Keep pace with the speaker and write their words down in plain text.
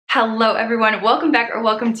Hello everyone, welcome back or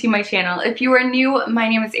welcome to my channel. If you are new, my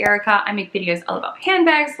name is Erica. I make videos all about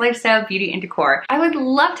handbags, lifestyle, beauty, and decor. I would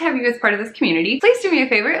love to have you as part of this community. Please do me a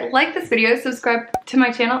favor, like this video, subscribe to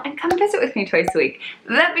my channel, and come visit with me twice a week.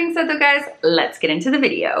 That being said though guys, let's get into the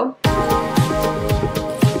video.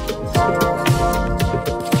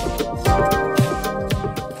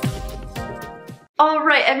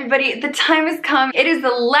 Alright everybody, the time has come. It is the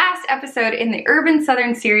last episode in the Urban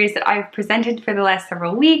Southern series that I've presented for the last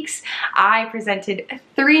several weeks. I presented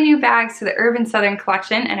 3 new bags to the Urban Southern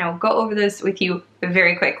collection and I will go over those with you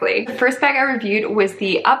very quickly. The first bag I reviewed was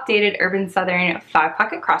the updated Urban Southern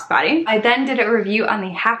 5-pocket crossbody. I then did a review on the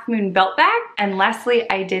Half Moon belt bag, and lastly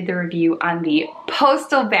I did the review on the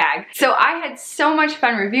Postal bag. So I had so much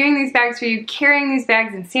fun reviewing these bags for you, carrying these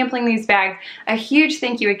bags and sampling these bags. A huge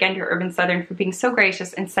thank you again to Urban Southern for being so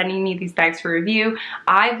gracious and sending me these bags for review.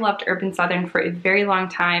 I've loved Urban Southern for a very long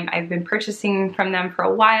time. I've been purchasing from them for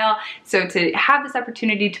a while, so to have this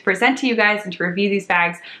opportunity to present to you guys and to review these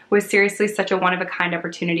bags was seriously such a one-of-a-kind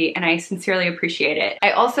opportunity, and I sincerely appreciate it.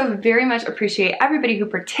 I also very much appreciate everybody who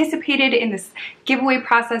participated in this giveaway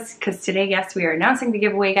process, because today, yes, we are announcing the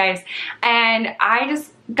giveaway, guys, and I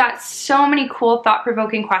just got so many cool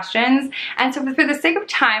thought-provoking questions, and so for the sake of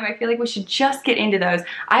time I feel like we should just get into those.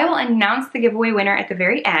 I will announce the giveaway winner at the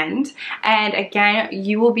very end, and again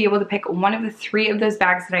you will be able to pick one of the 3 of those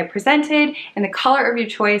bags that I presented in the color of your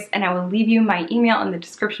choice, and I will leave you my email in the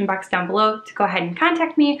description box down below to go ahead and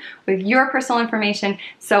contact me with your personal information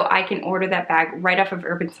so I can order that bag right off of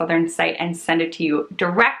Urban Southern's site and send it to you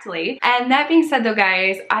directly. And that being said though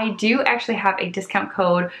guys, I do actually have a discount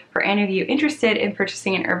code for any of you interested in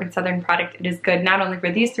purchasing an Urban Southern product. It is good not only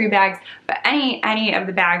for these 3 bags, but any of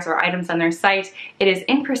the bags or items on their site. It is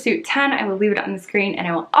In Pursuit 10. I will leave it on the screen, and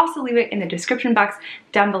I will also leave it in the description box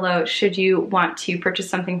down below should you want to purchase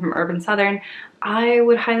something from Urban Southern. I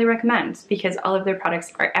would highly recommend, because all of their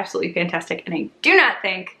products are absolutely fantastic, and I do not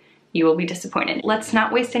think you will be disappointed. Let's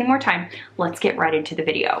not waste any more time. Let's get right into the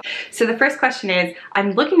video. So the first question is,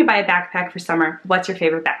 I'm looking to buy a backpack for summer. What's your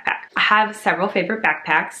favorite backpack? I have several favorite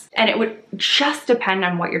backpacks, and it would just depend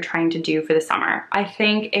on what you're trying to do for the summer. I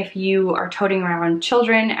think if you are toting around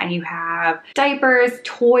children and you have diapers,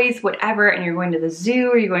 toys, whatever, and you're going to the zoo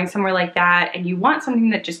or you're going somewhere like that, and you want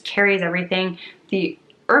something that just carries everything, the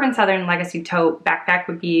Urban Southern Legacy Tote backpack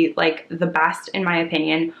would be like the best in my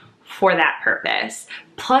opinion for that purpose.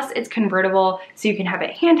 Plus it's convertible, so you can have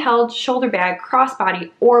it handheld, shoulder bag, crossbody,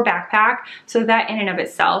 or backpack, so that in and of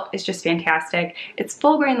itself is just fantastic. It's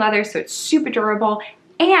full grain leather, so it's super durable,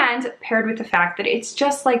 and paired with the fact that it's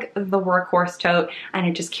just like the workhorse tote and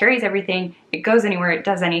it just carries everything, it goes anywhere, it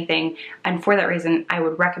does anything, and for that reason I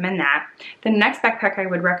would recommend that. The next backpack I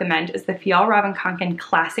would recommend is the Fjällräven Konken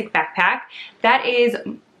Classic Backpack. That is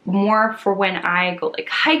more for when I go like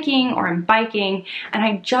hiking or I'm biking and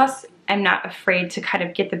I just am not afraid to kind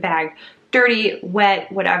of get the bag dirty,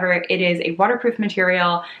 wet, whatever. It is a waterproof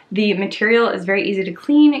material. The material is very easy to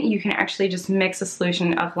clean. You can actually just mix a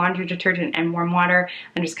solution of laundry detergent and warm water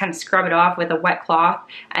and just kind of scrub it off with a wet cloth,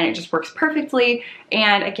 and it just works perfectly.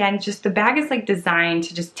 And again, just the bag is like designed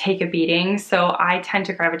to just take a beating, so I tend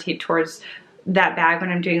to gravitate towards that bag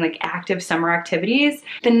when I'm doing like active summer activities.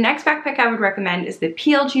 The next backpack I would recommend is the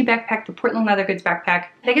PLG backpack, the Portland Leather Goods backpack.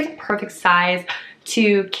 I think it's a perfect size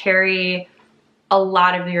to carry a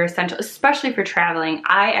lot of your essentials, especially for traveling.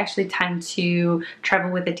 I actually tend to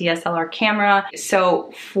travel with a DSLR camera,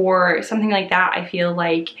 so for something like that I feel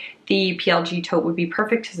like the PLG tote would be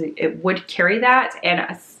perfect because it would carry that and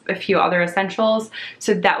a few other essentials,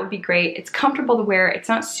 so that would be great. It's comfortable to wear, it's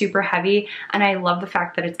not super heavy, and I love the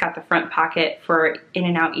fact that it's got the front pocket for in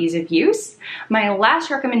and out ease of use. My last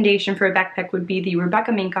recommendation for a backpack would be the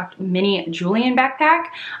Rebecca Minkoff Mini Julian backpack.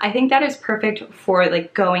 I think that is perfect for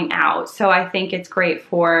like going out, so I think it's great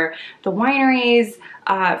for the wineries,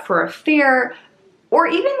 for a fair, or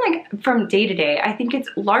even like from day to day. I think it's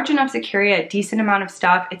large enough to carry a decent amount of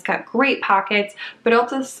stuff. It's got great pockets, but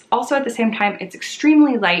also at the same time, it's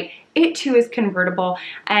extremely light. It too is convertible,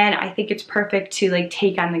 and I think it's perfect to like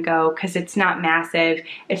take on the go because it's not massive.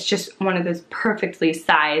 It's just one of those perfectly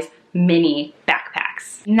sized mini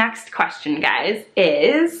backpacks. Next question, guys,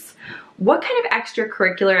 is what kind of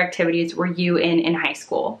extracurricular activities were you in high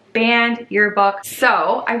school? Band, yearbook?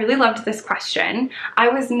 So I really loved this question. I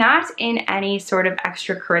was not in any sort of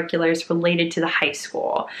extracurriculars related to the high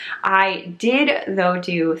school. I did though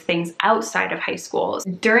do things outside of high school.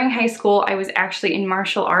 During high school, I was actually in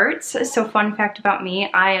martial arts. So fun fact about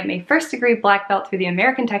me, I am a first degree black belt through the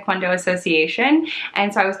American Taekwondo Association,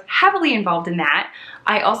 and so I was heavily involved in that.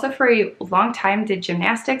 I also for a long time did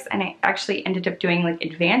gymnastics, and I actually ended up doing like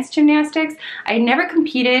advanced gymnastics. I never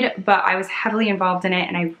competed, but I was heavily involved in it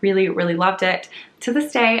and I really, really loved it. To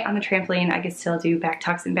this day on the trampoline, I can still do back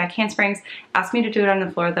tucks and back handsprings. Ask me to do it on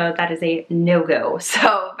the floor though, that is a no-go.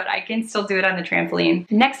 So, but I can still do it on the trampoline.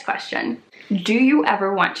 Next question. Do you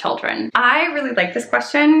ever want children? I really like this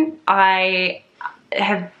question. I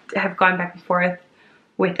have gone back and forth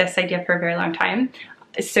with this idea for a very long time.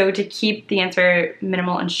 So to keep the answer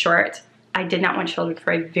minimal and short, I did not want children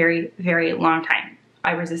for a very, very long time.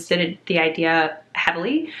 I resisted the idea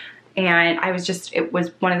heavily, and it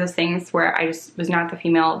was one of those things where I just was not the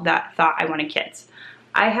female that thought I wanted kids.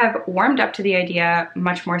 I have warmed up to the idea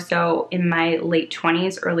much more so in my late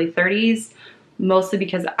 20s, early 30s, mostly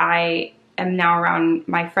because I am now around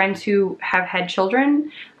my friends who have had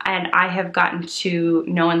children, and I have gotten to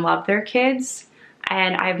know and love their kids,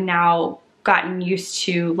 and I've now gotten used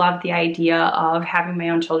to love the idea of having my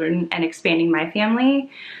own children and expanding my family.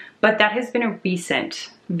 But that has been a recent,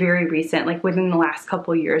 very recent, like within the last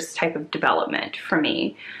couple of years type of development for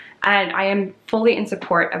me. And I am fully in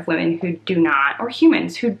support of women who do not, or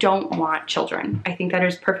humans who don't want children. I think that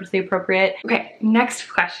is perfectly appropriate. Okay, next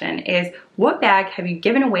question is, what bag have you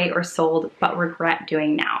given away or sold but regret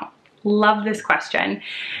doing now? Love this question.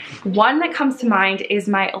 One that comes to mind is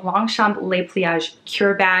my Longchamp Les Pliages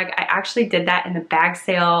Cure bag. I actually did that in the bag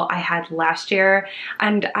sale I had last year,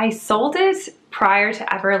 and I sold it prior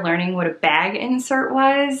to ever learning what a bag insert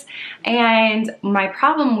was. And my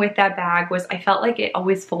problem with that bag was I felt like it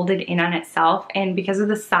always folded in on itself, and because of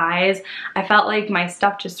the size, I felt like my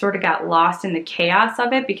stuff just sort of got lost in the chaos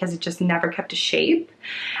of it because it just never kept a shape.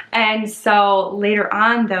 And so later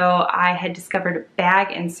on though, I had discovered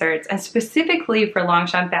bag inserts, and specifically for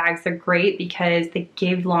Longchamp bags, they're great because they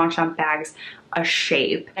give Longchamp bags a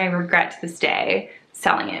shape. I regret to this day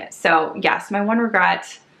selling it. So yes, my one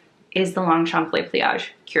regret is the Longchamp Les Pliages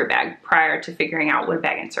Cure bag prior to figuring out what a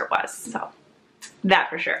bag insert was. So that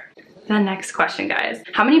for sure. The next question, guys.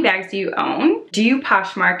 How many bags do you own? Do you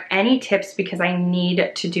Poshmark? Any tips because I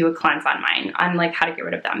need to do a cleanse on mine on like how to get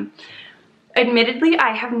rid of them. Admittedly, I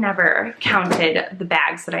have never counted the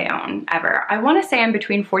bags that I own, ever. I want to say I'm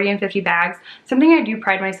between 40 and 50 bags. Something I do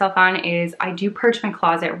pride myself on is I do purge my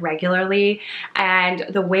closet regularly, and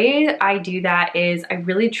the way I do that is I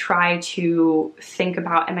really try to think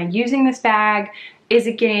about, am I using this bag? Is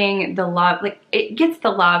it getting the love? Like, it gets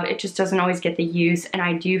the love, it just doesn't always get the use, and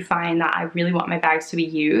I do find that I really want my bags to be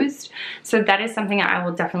used. So that is something I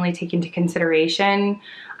will definitely take into consideration.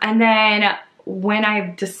 And then when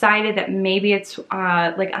I've decided that maybe it's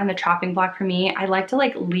like on the chopping block for me, I like to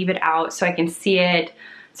like leave it out so I can see it,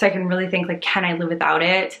 so I can really think like, can I live without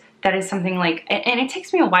it? That is something like, and it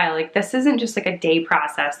takes me a while. Like, this isn't just like a day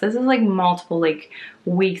process. This is like multiple like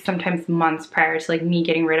weeks, sometimes months prior to like me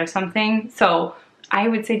getting rid of something. So I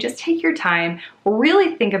would say just take your time,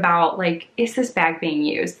 really think about like, is this bag being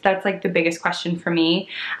used? That's like the biggest question for me.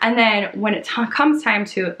 And then when it comes time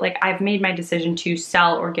to like, I've made my decision to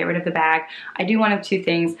sell or get rid of the bag, I do one of two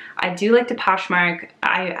things. I do like to Poshmark.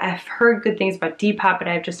 I've heard good things about Depop, but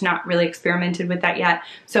I've just not really experimented with that yet.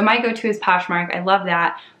 So my go-to is Poshmark. I love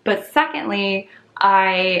that. But secondly,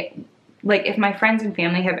 if my friends and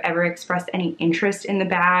family have ever expressed any interest in the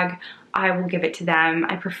bag, I will give it to them.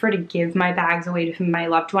 I prefer to give my bags away to my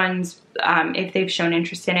loved ones if they've shown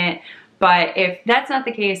interest in it. But if that's not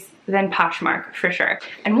the case, then Poshmark for sure.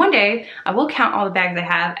 And one day I will count all the bags I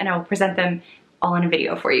have and I will present them all in a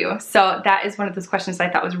video for you. So that is one of those questions I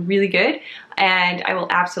thought was really good, and I will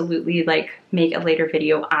absolutely like make a later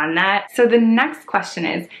video on that. So the next question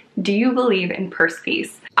is, do you believe in purse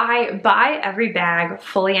piece? I buy every bag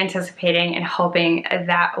fully anticipating and hoping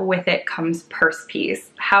that with it comes purse piece.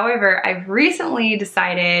 However, I've recently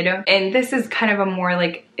decided, and this is kind of a more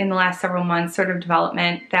like in the last several months sort of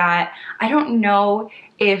development, that I don't know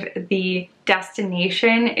if the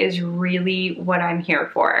destination is really what I'm here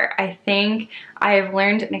for. I think I have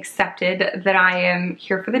learned and accepted that I am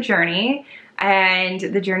here for the journey, and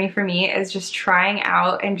the journey for me is just trying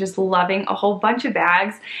out and just loving a whole bunch of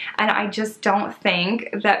bags, and I just don't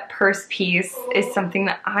think that purse piece is something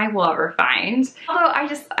that I will ever find. Although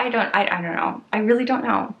I don't know. I really don't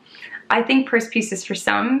know. I think purse piece is for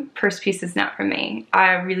some, purse piece is not for me.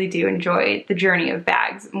 I really do enjoy the journey of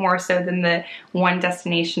bags more so than the one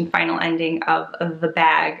destination final ending of the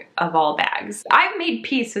bag of all bags. I've made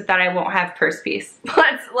peace with that I won't have purse piece.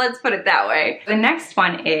 Let's put it that way. The next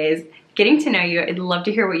one is getting to know you. I'd love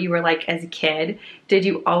to hear what you were like as a kid. Did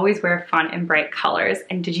you always wear fun and bright colors?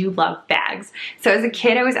 And did you love bags? So as a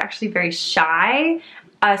kid, I was actually very shy.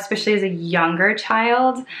 especially as a younger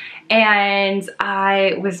child, and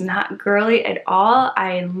I was not girly at all.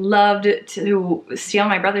 I loved to steal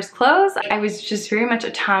my brother's clothes. I was just very much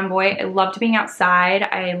a tomboy. I loved being outside.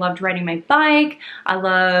 I loved riding my bike. I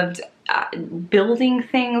loved building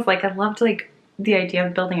things. Like I loved the idea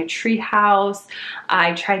of building a tree house.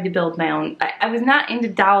 I tried to build my own. I was not into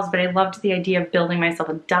dolls, but I loved the idea of building myself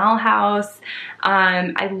a doll house.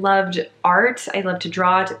 I loved art. I loved to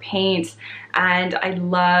draw, to paint, and I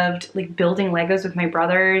loved like building Legos with my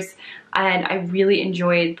brothers. And I really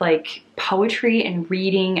enjoyed like poetry and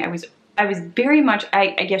reading. I was very much,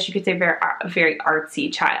 I guess you could say, a very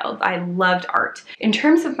artsy child. I loved art. In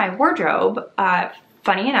terms of my wardrobe,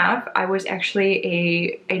 funny enough, I was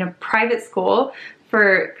actually in a private school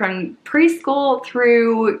from preschool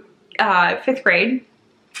through 5th grade.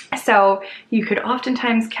 So you could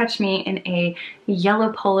oftentimes catch me in a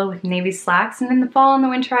yellow polo with navy slacks, and in the fall and the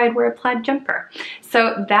winter I'd wear a plaid jumper.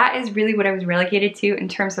 So that is really what I was relegated to in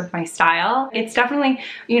terms of my style. It's definitely,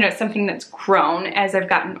 you know, something that's grown as I've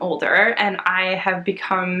gotten older, and I have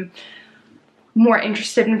become more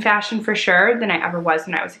interested in fashion for sure than I ever was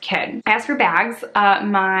when I was a kid. As for bags,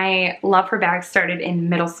 my love for bags started in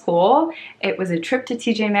middle school. It was a trip to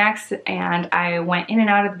TJ Maxx, and I went in and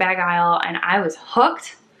out of the bag aisle, and I was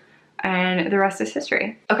hooked, and the rest is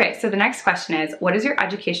history. Okay, so the next question is, what is your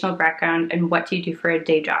educational background and what do you do for a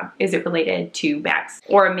day job? Is it related to bags?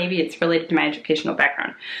 Or maybe it's related to my educational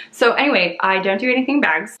background. So anyway, I don't do anything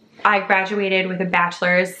bags. I graduated with a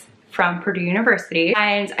bachelor's from Purdue University,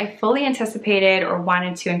 and I fully anticipated or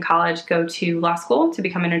wanted to in college go to law school to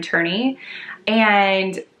become an attorney.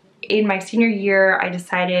 And in my senior year, I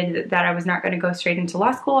decided that I was not going to go straight into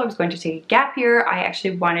law school. I was going to take a gap year. I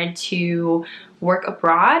actually wanted to work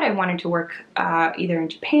abroad. I wanted to work either in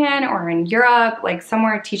Japan or in Europe, like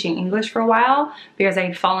somewhere teaching English for a while, because I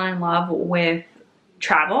had fallen in love with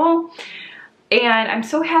travel. And I'm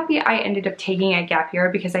so happy I ended up taking a gap year,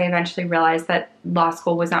 because I eventually realized that law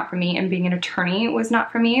school was not for me and being an attorney was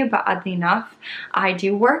not for me. But oddly enough, I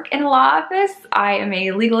do work in a law office. I am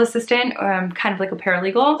a legal assistant, kind of like a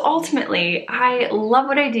paralegal. Ultimately, I love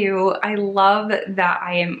what I do. I love that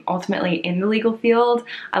I am ultimately in the legal field.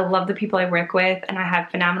 I love the people I work with, and I have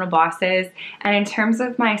phenomenal bosses. And in terms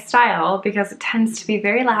of my style, because it tends to be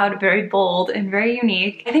very loud, very bold, and very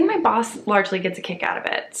unique, I think my boss largely gets a kick out of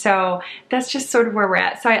it. So that's just sort of where we're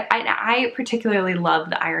at. So I particularly love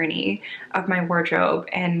the irony of my wardrobe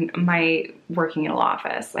and my working in a law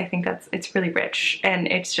office. I think it's really rich, and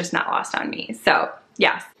it's just not lost on me. So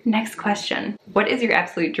yes. Next question. What is your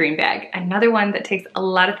absolute dream bag? Another one that takes a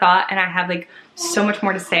lot of thought, and I have like so much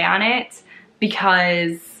more to say on it,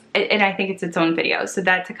 because, and I think it's its own video, so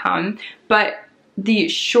that to come. But the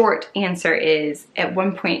short answer is, at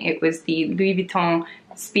one point it was the Louis Vuitton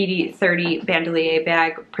Speedy 30 bandolier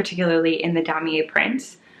bag, particularly in the damier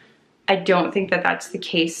print. I don't think that that's the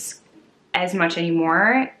case as much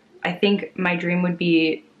anymore. I think my dream would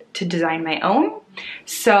be to design my own.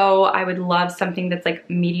 So I would love something that's like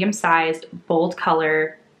medium sized, bold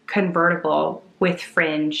color, convertible with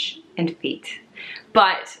fringe and feet.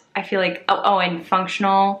 But I feel like, and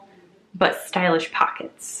functional but stylish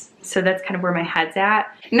pockets. So that's kind of where my head's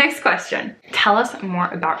at. Next question. Tell us more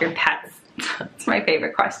about your pets. That's my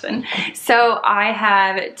favorite question. So I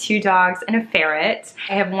have 2 dogs and a ferret.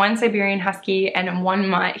 I have 1 Siberian Husky and 1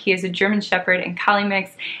 mutt. He is a German Shepherd and Collie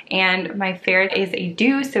mix, and my ferret is a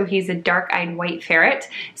Dew, so he's a dark-eyed white ferret.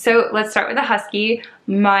 So let's start with the Husky.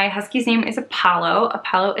 My Husky's name is Apollo.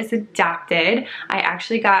 Apollo is adopted. I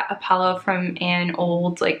actually got Apollo from an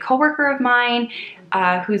old coworker of mine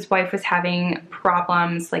whose wife was having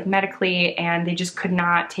problems medically, and they just could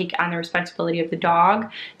not take on the responsibility of the dog.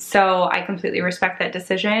 So I completely respect that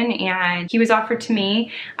decision, and he was offered to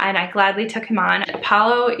me, and I gladly took him on.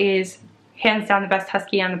 Apollo is hands down the best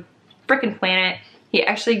Husky on the frickin' planet. He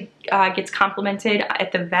actually gets complimented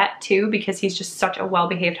at the vet too, because he's just such a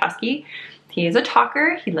well-behaved Husky. He is a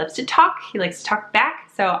talker. He loves to talk. He likes to talk back.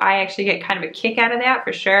 So I actually get kind of a kick out of that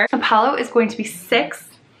for sure. Apollo is going to be 6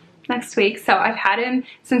 next week. So I've had him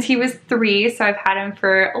since he was 3. So I've had him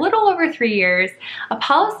for a little over 3 years.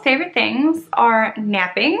 Apollo's favorite things are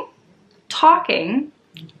napping, talking,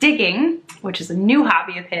 digging, which is a new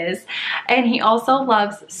hobby of his. And he also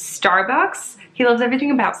loves Starbucks. He loves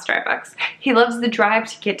everything about Starbucks. He loves the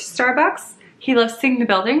drive to get to Starbucks, He loves seeing the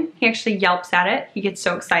building. He actually yelps at it. He gets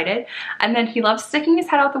so excited. And then he loves sticking his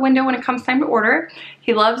head out the window when it comes time to order.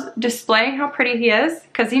 He loves displaying how pretty he is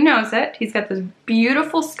because he knows it. He's got those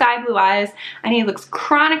beautiful sky blue eyes and he looks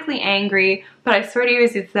chronically angry, but I swear to you,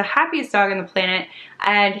 he's the happiest dog on the planet,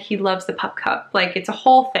 and he loves the pup cup. Like, it's a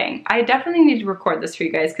whole thing. I definitely need to record this for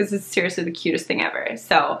you guys because it's seriously the cutest thing ever.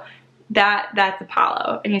 So that's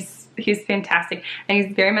Apollo, and he's fantastic, and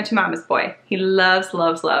he's very much a mama's boy. He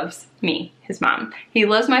loves me, his mom. He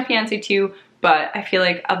loves my fiance too, but I feel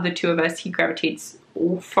like of the two of us, he gravitates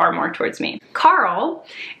far more towards me. Carl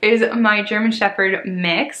is my German Shepherd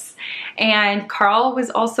mix, and Carl was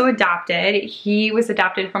also adopted. He was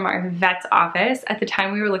adopted from our vet's office. At the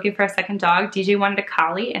time we were looking for a second dog, DJ wanted a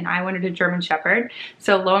collie and I wanted a German Shepherd.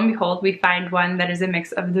 So lo and behold, we find one that is a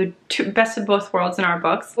mix of the best of both worlds in our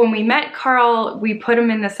books. When we met Carl, we put him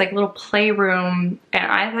in this like little playroom,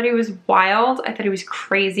 and I thought he was wild. I thought he was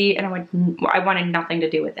crazy, and I wanted nothing to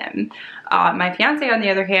do with him. My fiance, on the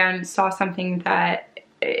other hand, saw something that,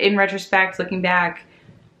 in retrospect, looking back,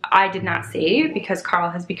 I did not see, because Carl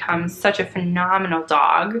has become such a phenomenal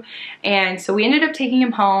dog. And so we ended up taking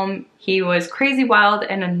him home. He was crazy wild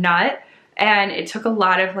and a nut, and it took a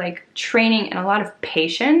lot of like training and a lot of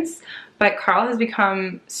patience, but Carl has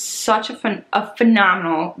become such a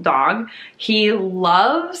phenomenal dog. He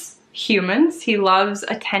loves humans. He loves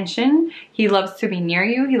attention. He loves to be near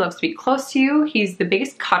you. He loves to be close to you. He's the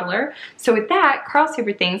biggest cuddler. So with that, Carl's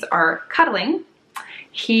favorite things are cuddling.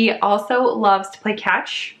 He also loves to play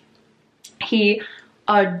catch. He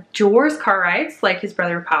adores car rides like his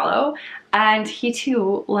brother Apollo, and he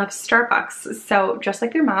too loves Starbucks. So just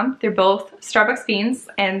like their mom, they're both Starbucks fiends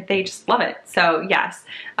and they just love it. So yes,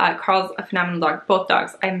 Carl's a phenomenal dog. Both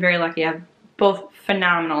dogs. I'm very lucky. I have both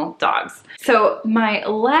phenomenal dogs. So my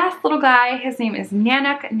last little guy, his name is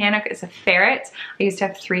Nanook. Nanook is a ferret. I used to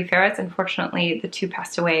have 3 ferrets. Unfortunately, the 2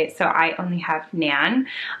 passed away, so I only have Nan.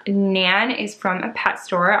 Nan is from a pet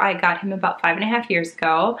store. I got him about 5.5 years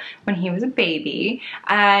ago when he was a baby,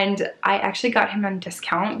 and I actually got him on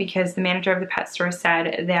discount because the manager of the pet store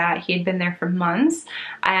said that he had been there for months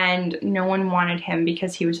and no one wanted him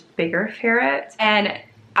because he was a bigger ferret, and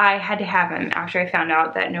I had to have him after I found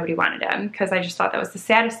out that nobody wanted him, because I just thought that was the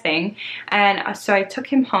saddest thing. And so I took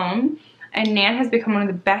him home, and Nan has become one of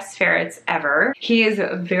the best ferrets ever. He is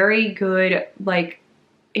a very good, like,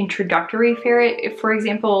 introductory ferret. For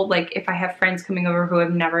example, like if I have friends coming over who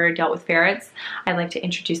have never dealt with ferrets, I like to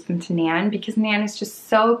introduce them to Nan, because Nan is just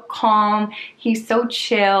so calm, he's so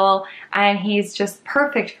chill, and he's just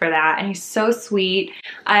perfect for that, and he's so sweet,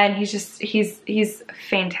 and he's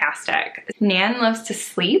fantastic. Nan loves to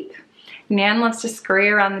sleep. Nan loves to scurry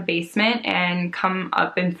around the basement and come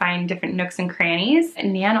up and find different nooks and crannies.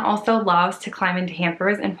 Nan also loves to climb into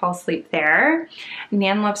hampers and fall asleep there.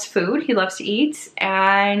 Nan loves food. He loves to eat,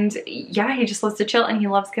 and yeah, he just loves to chill, and he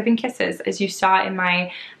loves giving kisses. As you saw in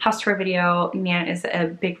my house tour video, Nan is a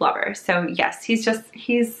big lover. So yes, he's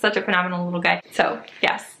such a phenomenal little guy. So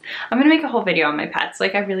yes, I'm gonna make a whole video on my pets.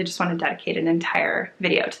 Like, I really just want to dedicate an entire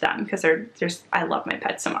video to them because I love my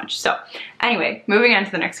pets so much. So anyway, moving on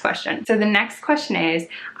to the next question. So the next question is,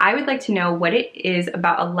 I would like to know what it is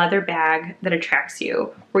about a leather bag that attracts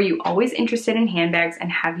you. Were you always interested in handbags,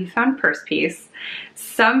 and have you found purse piece?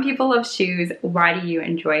 Some people love shoes. Why do you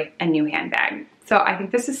enjoy a new handbag? So I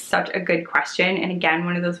think this is such a good question, and again,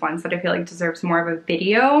 one of those ones that I feel like deserves more of a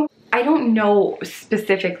video. I don't know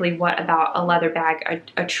specifically what about a leather bag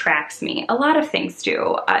attracts me. A lot of things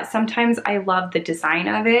do. Sometimes I love the design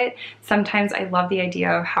of it. Sometimes I love the idea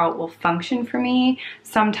of how it will function for me.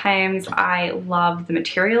 Sometimes I love the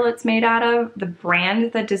material it's made out of, the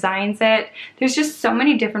brand that designs it. There's just so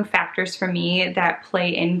many different factors for me that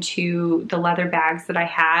play into the leather bags that I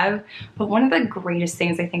have. But one of the greatest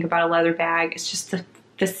things I think about a leather bag is just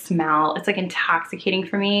the smell. It's like intoxicating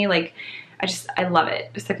for me. Like, I love it.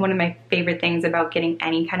 It's like one of my favorite things about getting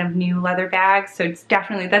any kind of new leather bag. So it's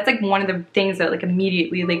definitely, that's like one of the things that like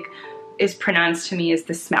immediately like is pronounced to me is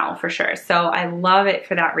the smell for sure. So I love it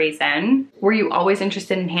for that reason. Were you always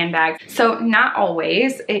interested in handbags? So not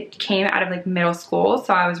always. It came out of like middle school.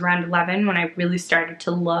 So I was around 11 when I really started to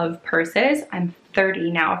love purses. I'm 30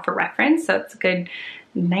 now for reference. So it's a good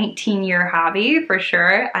 19-year hobby for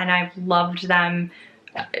sure. And I've loved them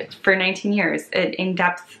for 19 years in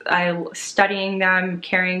depth. Studying them,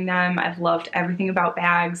 carrying them. I've loved everything about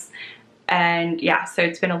bags, and yeah, so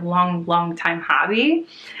it's been a long time hobby.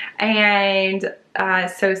 And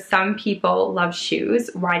so some people love shoes.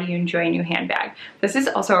 Why do you enjoy a new handbag? This is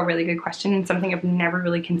also a really good question, and something I've never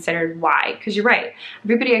really considered. Why? Because you're right,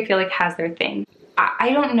 everybody I feel like has their thing. I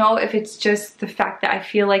don't know if it's just the fact that I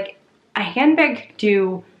feel like a handbag could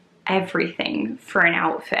do everything for an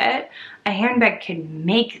outfit. A handbag can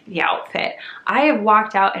make the outfit. I have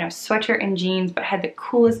walked out in a sweatshirt and jeans but had the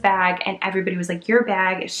coolest bag and everybody was like, your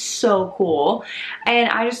bag is so cool. And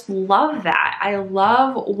I just love that. I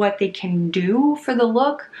love what they can do for the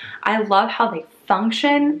look. I love how they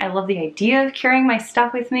function. I love the idea of carrying my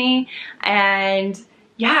stuff with me. And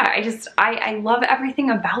yeah, I love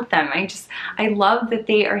everything about them. I love that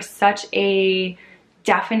they are such a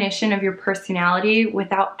definition of your personality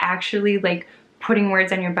without actually like putting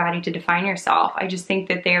words on your body to define yourself. I just think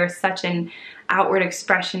that they are such an outward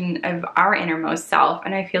expression of our innermost self,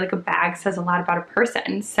 and I feel like a bag says a lot about a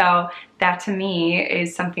person. So that to me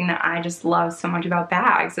is something that I just love so much about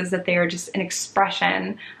bags, is that they are just an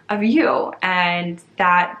expression of you, and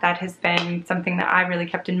that has been something that I really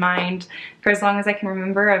kept in mind for as long as I can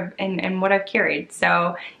remember and what I've carried.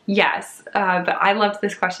 So yes, but I loved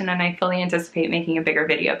this question and I fully anticipate making a bigger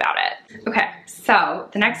video about it. Okay, so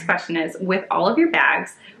the next question is, with all of your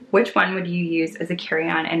bags, which one would you use as a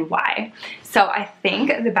carry-on and why? So I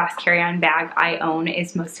think the best carry-on bag I own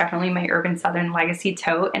is most definitely my Urban Southern Legacy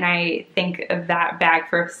Tote, and I think of that bag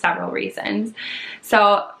for several reasons.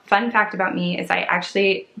 So fun fact about me is I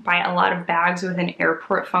actually buy a lot of bags with an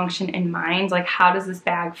airport function in mind. Like, how does this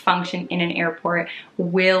bag function in an airport?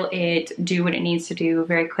 Will it do what it needs to do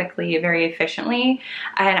very quickly, very efficiently?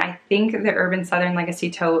 And I think the Urban Southern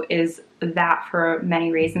Legacy Tote is that for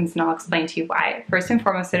many reasons, and I'll explain to you why. First and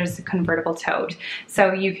foremost, it is a convertible tote.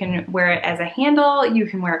 So you can wear it as a handle, you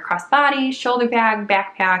can wear it crossbody, shoulder bag,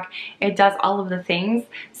 backpack. It does all of the things.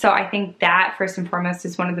 So I think that first and foremost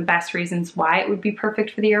is one of the best reasons why it would be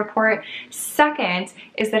perfect for the airport. Second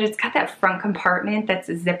is that it's got that front compartment that's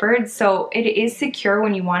zippered, so it is secure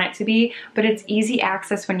when you want it to be, but it's easy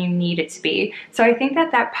access when you need it to be. So I think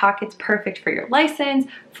that that pocket's perfect for your license,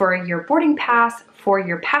 for your boarding pass, for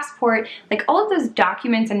your passport, like all of those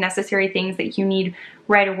documents and necessary things that you need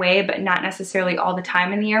right away but not necessarily all the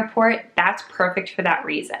time in the airport. That's perfect for that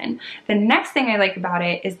reason. The next thing I like about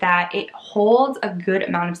it is that it holds a good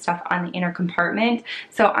amount of stuff on the inner compartment.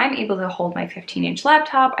 So I'm able to hold my 15-inch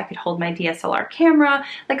laptop, I could hold my DSLR camera,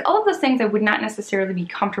 like all of those things I would not necessarily be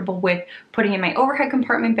comfortable with putting in my overhead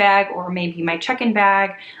compartment bag or maybe my check-in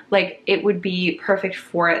bag. Like, it would be perfect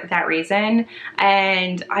for that reason.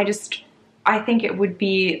 And I think it would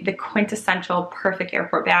be the quintessential perfect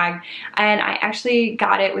airport bag, and I actually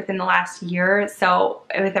got it within the last year. So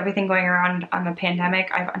with everything going around on the pandemic,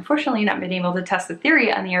 I've unfortunately not been able to test the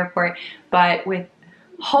theory on the airport, but with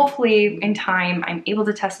hopefully in time I'm able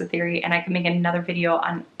to test the theory and I can make another video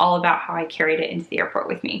on all about how I carried it into the airport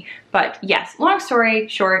with me. But yes, long story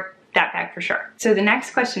short, that bag for sure. So the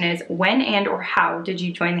next question is, when and or how did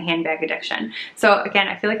you join the handbag addiction? So again,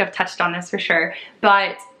 I feel like I've touched on this for sure,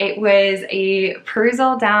 but it was a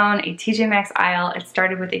perusal down a TJ Maxx aisle. It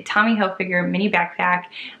started with a Tommy Hilfiger mini backpack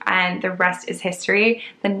and the rest is history.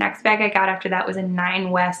 The next bag I got after that was a Nine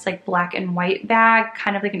West like black and white bag,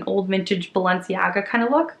 kind of like an old vintage Balenciaga kind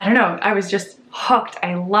of look. I don't know, I was just hooked.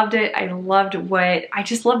 I loved it. I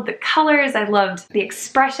just loved the colors. I loved the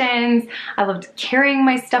expressions. I loved carrying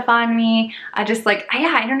my stuff on me. I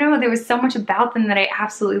don't know, there was so much about them that I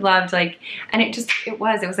absolutely loved. Like, and it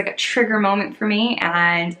was like a trigger moment for me,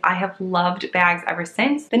 and I have loved bags ever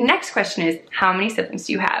since. The next question is, how many siblings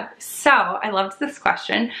do you have? So I loved this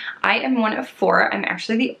question. I am one of 4. I'm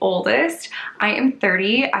actually the oldest. I am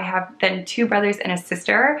 30. I have then 2 brothers and a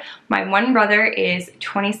sister. My one brother is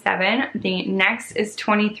 27. The next is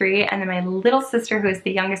 23, and then my little sister, who is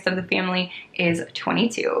the youngest of the family, is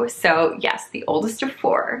 22. So yes, the oldest of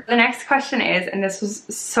 4. The next question is, and this was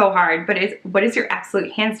so hard, but what is your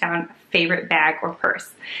absolute hands down favorite bag or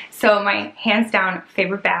purse? So my hands down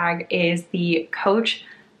favorite bag is the Coach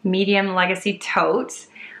Medium Legacy Tote.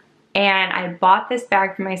 And I bought this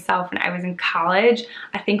bag for myself when I was in college.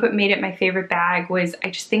 I think what made it my favorite bag was I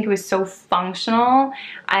just think it was so functional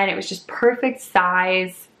and it was just perfect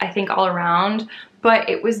size, I think, all around. But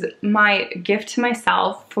it was my gift to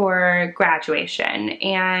myself for graduation.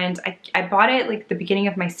 And I bought it like the beginning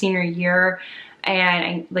of my senior year.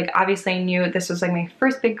 And obviously I knew this was like my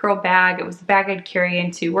first big girl bag. It was the bag I'd carry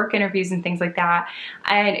into work interviews and things like that.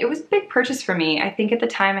 And it was a big purchase for me. I think at the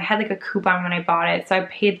time I had like a coupon when I bought it, so I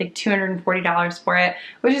paid like $240 for it,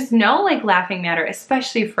 which is no like laughing matter,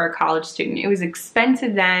 especially for a college student. It was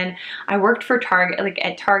expensive then. I worked for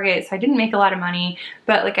at Target, so I didn't make a lot of money,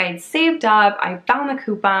 but like I had saved up, I found the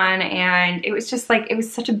coupon, and it was just like, it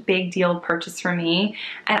was such a big deal purchase for me.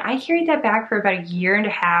 And I carried that bag for about a year and a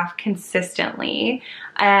half consistently. me,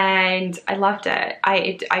 and I loved it.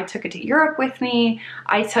 I took it to Europe with me.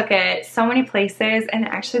 I took it so many places, and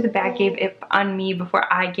actually the bag gave up on me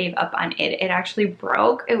before I gave up on it. It actually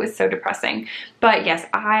broke. It was so depressing. But yes,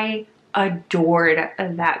 I adored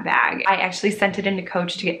that bag. I actually sent it into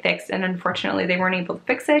Coach to get fixed, and unfortunately they weren't able to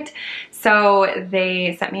fix it, so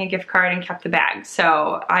they sent me a gift card and kept the bag.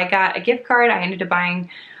 So I got a gift card. I ended up buying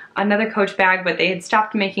another Coach bag, but they had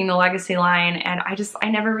stopped making the Legacy line, and I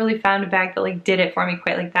never really found a bag that like did it for me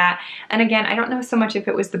quite like that. And again, I don't know so much if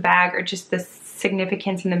it was the bag or just the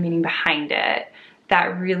significance and the meaning behind it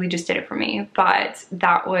that really just did it for me. But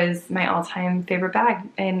that was my all-time favorite bag,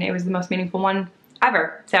 and it was the most meaningful one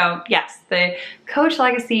ever. So yes, the Coach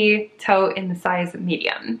Legacy tote in the size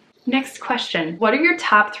medium. Next question, what are your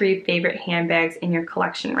top 3 favorite handbags in your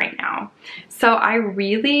collection right now? So I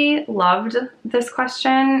really loved this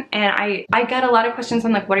question, and I got a lot of questions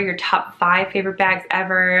on like, what are your top 5 favorite bags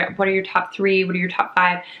ever? What are your top 3? What are your top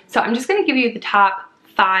 5? So I'm just gonna give you the top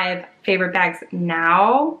 5 favorite bags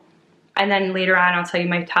now, and then later on I'll tell you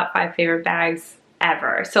my top 5 favorite bags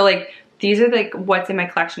ever. So like, these are like what's in my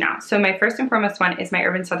collection now. So my first and foremost one is my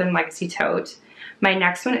Urban Southern Legacy tote. My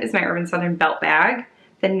next one is my Urban Southern belt bag.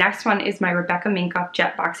 The next one is my Rebecca Minkoff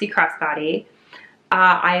Jet Boxy Crossbody.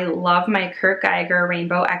 I love my Kurt Geiger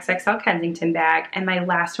Rainbow XXL Kensington bag. And my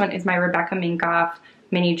last one is my Rebecca Minkoff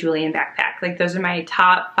Mini Julian backpack. Like, those are my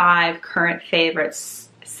top 5 current favorites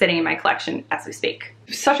sitting in my collection as we speak.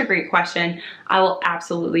 Such a great question. I will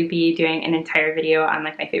absolutely be doing an entire video on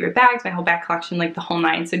like my favorite bags, my whole bag collection, like the whole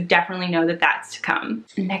 9. So definitely know that that's to come.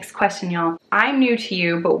 Next question, y'all. I'm new to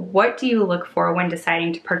you, but what do you look for when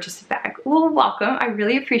deciding to purchase a bag? Well, welcome. I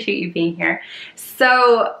really appreciate you being here.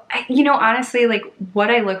 So, you know, honestly, like what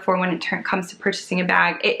I look for when it comes to purchasing a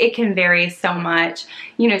bag, it can vary so much.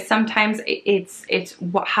 You know, sometimes it's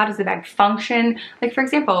how does the bag function? Like, for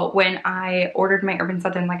example, when I ordered my Urban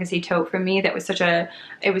Southern Legacy tote, for me, that was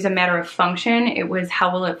it was a matter of function. It was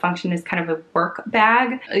how will it function as kind of a work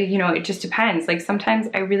bag. You know, it just depends. Like, sometimes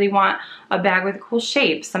I really want a bag with a cool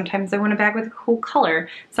shape. Sometimes I want a bag with a cool color.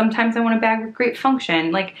 Sometimes I want a bag with great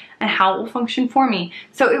function, like, and how it will function for me.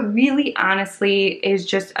 So it really honestly is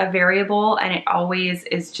just a variable, and it always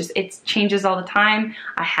is just, it changes all the time.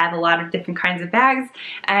 I have a lot of different kinds of bags,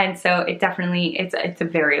 and so it definitely, it's a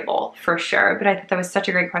variable for sure. But I thought that was such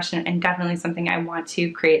a great question, and definitely something I want to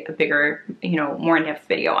create a bigger, you know, more in-depth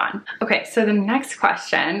video on. Okay, so the next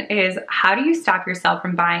question is, how do you stop yourself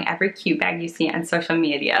from buying every cute bag you see on social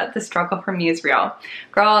media? The struggle for me is real.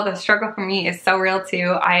 Girl, the struggle for me is so real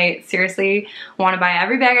too. I seriously want to buy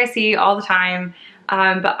every bag I see all the time.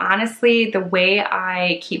 But honestly, the way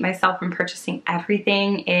I keep myself from purchasing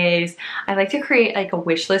everything is I like to create like a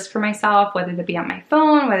wish list for myself, whether that be on my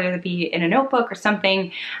phone, whether that be in a notebook or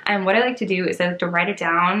something. And what I like to do is I like to write it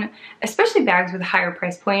down, especially bags with higher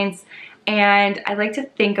price points. And I like to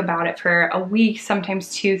think about it for a week, sometimes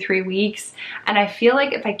 2-3 weeks. And I feel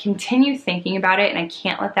like if I continue thinking about it and I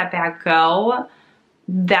can't let that bag go,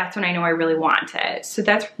 that's when I know I really want it. So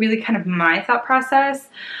that's really kind of my thought process.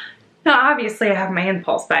 Now, obviously I have my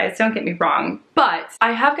impulse buys, don't get me wrong, but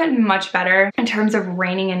I have gotten much better in terms of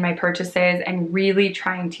reining in my purchases and really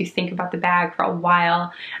trying to think about the bag for a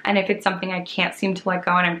while. And if it's something I can't seem to let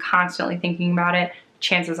go and I'm constantly thinking about it,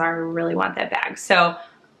 chances are I really want that bag. So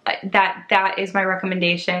that is my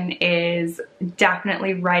recommendation, is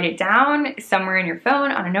definitely write it down somewhere in your phone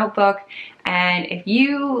on a notebook. And if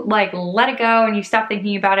you like let it go and you stop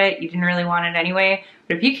thinking about it, you didn't really want it anyway.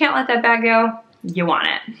 But if you can't let that bag go, you want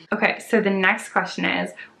it. Okay, so the next question is,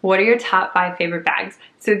 what are your top 5 favorite bags?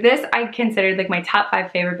 So this I considered like my top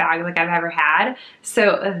 5 favorite bags like I've ever had.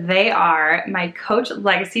 So they are my Coach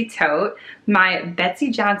Legacy tote, my Betsey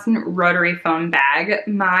Johnson rotary phone bag,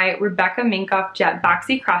 my Rebecca Minkoff Jet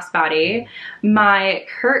Boxy Crossbody, my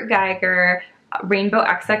Kurt Geiger Rainbow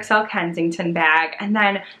XXL Kensington bag, and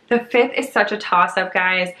then the 5th is such a toss-up,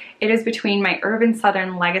 guys. It is between my Urban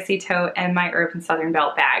Southern Legacy tote and my Urban Southern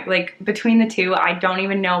belt bag. Like, between the two, I don't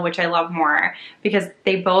even know which I love more, because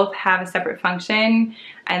they both have a separate function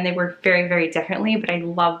and they work very, very differently, but I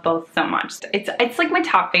love both so much. It's like my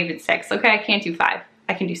top favorite 6. Okay, I can't do 5.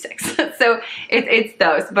 I can do 6. So it's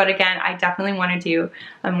those. But again, I definitely want to do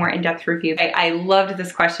a more in-depth review. I loved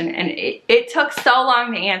this question, and it took so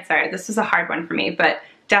long to answer. This was a hard one for me, but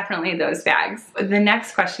definitely those bags. The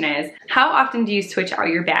next question is, how often do you switch out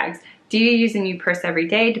your bags? Do you use a new purse every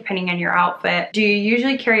day depending on your outfit? Do you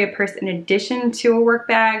usually carry a purse in addition to a work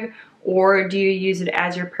bag, or do you use it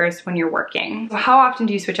as your purse when you're working? So how often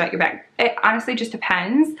do you switch out your bag? It honestly just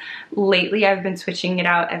depends. Lately, I've been switching it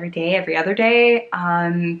out every day, every other day.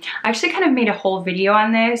 I actually kind of made a whole video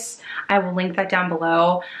on this. I will link that down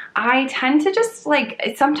below. I tend to just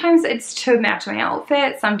like, sometimes it's to match my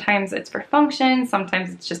outfit, sometimes it's for function,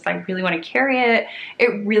 sometimes it's just I really want to carry it.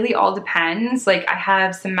 It really all depends. Like I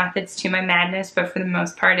have some methods to my madness, but for the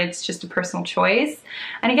most part, it's just a personal choice.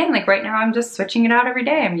 And again, like right now, I'm just switching it out every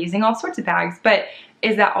day. I'm using all sorts of bags, but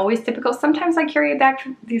is that always typical? Sometimes I carry a bag,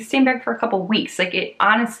 the same bag for a couple weeks. Like it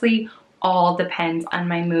honestly all depends on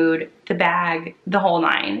my mood, the bag, the whole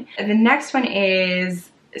nine. And the next one is,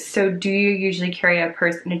 so do you usually carry a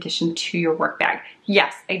purse in addition to your work bag?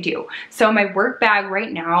 Yes, I do. So my work bag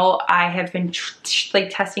right now, I have been like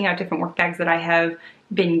testing out different work bags that I have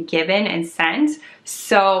been given and sent.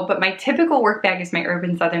 So, but my typical work bag is my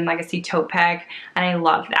Urban Southern Legacy tote bag, and I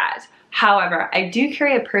love that. However, I do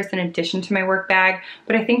carry a purse in addition to my work bag,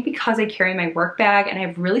 but I think because I carry my work bag and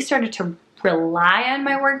I've really started to rely on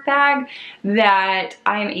my work bag, that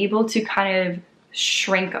I am able to kind of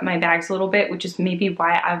shrink my bags a little bit, which is maybe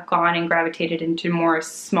why I've gone and gravitated into more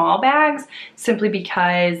small bags, simply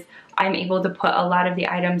because I'm able to put a lot of the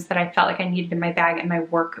items that I felt like I needed in my bag in my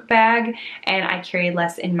work bag, and I carry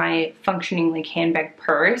less in my functioning like handbag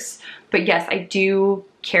purse. But yes, I do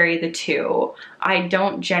carry the two. I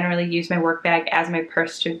don't generally use my work bag as my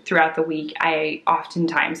purse throughout the week. I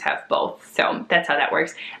oftentimes have both, so that's how that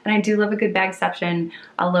works. And I do love a good bagception.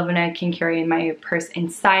 I love when I can carry my purse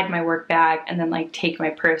inside my work bag and then like take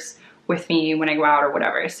my purse with me when I go out or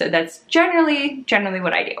whatever. So that's generally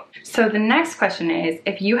what I do. So the next question is,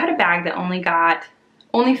 if you had a bag that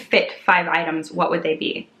only fit 5 items, what would they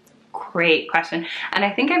be? Great question. And I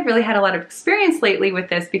think I've really had a lot of experience lately with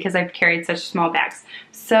this because I've carried such small bags.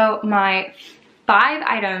 So my 5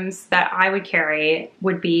 items that I would carry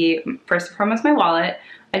would be, first and foremost, my wallet.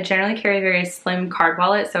 I generally carry a very slim card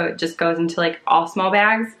wallet, so it just goes into like all small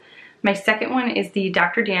bags. My second one is the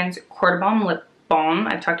Dr. Dan's Corda Balm Lip Balm.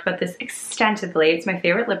 I've talked about this extensively. It's my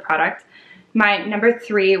favorite lip product. My number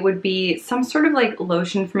 3 would be some sort of like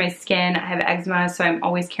lotion for my skin. I have eczema, so I'm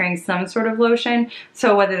always carrying some sort of lotion.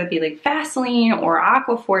 So whether that be like Vaseline or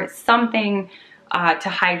Aquaphor, something to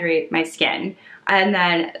hydrate my skin. And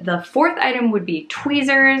then the 4th item would be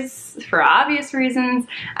tweezers for obvious reasons.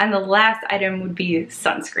 And the last item would be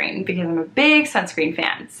sunscreen because I'm a big sunscreen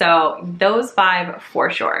fan. So those 5 for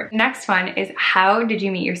sure. Next one is, how did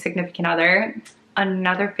you meet your significant other?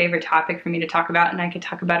 Another favorite topic for me to talk about, and I could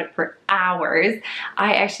talk about it for hours.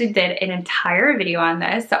 I actually did an entire video on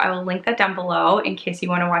this, so I will link that down below in case you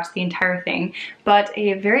want to watch the entire thing. But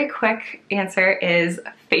a very quick answer is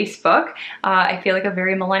Facebook. I feel like a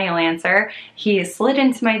very millennial answer. He slid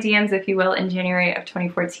into my DMs, if you will, in January of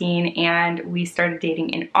 2014, and we started dating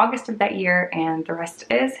in August of that year, and the rest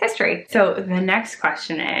is history. So the next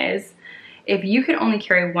question is, if you could only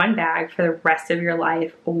carry one bag for the rest of your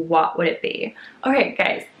life, what would it be? Okay,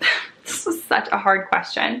 guys, this was such a hard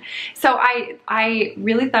question. So I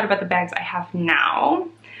really thought about the bags I have now,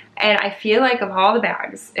 and I feel like of all the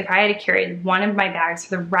bags, if I had to carry one of my bags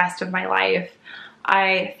for the rest of my life,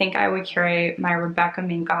 I think I would carry my Rebecca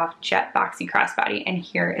Minkoff Jet Boxy Crossbody, and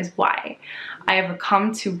here is why. I have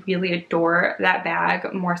come to really adore that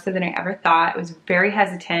bag more so than I ever thought. I was very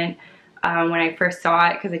hesitant when I first saw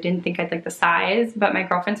it because I didn't think I'd like the size, but my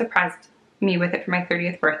girlfriend surprised me with it for my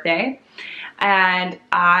 30th birthday. And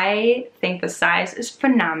I think the size is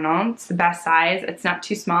phenomenal. It's the best size. It's not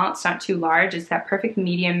too small, it's not too large. It's that perfect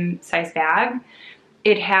medium size bag.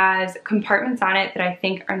 It has compartments on it that I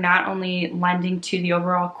think are not only lending to the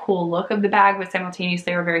overall cool look of the bag, but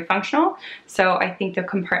simultaneously are very functional. So I think the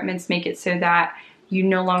compartments make it so that you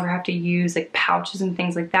no longer have to use like pouches and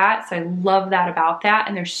things like that. So I love that about that.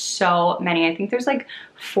 And there's so many. I think there's like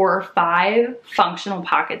 4 or 5 functional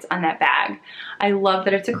pockets on that bag. I love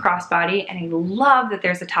that it's a crossbody, and I love that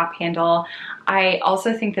there's a top handle. I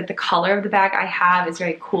also think that the color of the bag I have is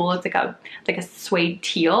very cool. It's like a suede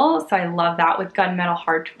teal. So I love that with gunmetal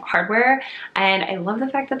hardware. And I love the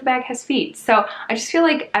fact that the bag has feet. So I just feel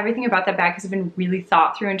like everything about that bag has been really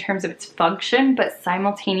thought through in terms of its function, but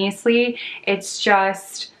simultaneously it's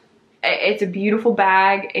a beautiful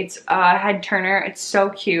bag. It's a head turner. It's so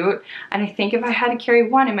cute. And I think if I had to carry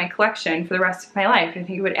one in my collection for the rest of my life, I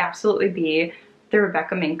think it would absolutely be the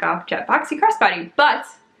Rebecca Minkoff Jet Boxy Crossbody. But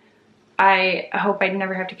I hope I'd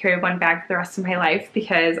never have to carry one bag for the rest of my life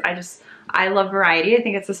because I love variety. I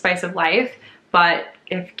think it's the spice of life. But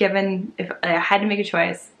if I had to make a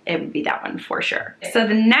choice, it would be that one for sure. So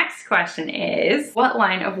the next question is, what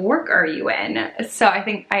line of work are you in? So I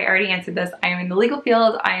think I already answered this. I am in the legal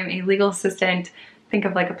field. I am a legal assistant. think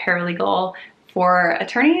of like a paralegal for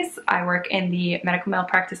attorneys. I work in the medical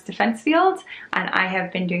malpractice defense field, and I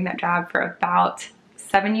have been doing that job for about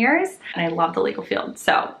 7 years, and I love the legal field.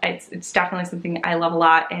 So it's definitely something I love a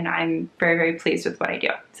lot, and I'm very, very pleased with what I do.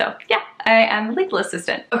 So yeah, I am a legal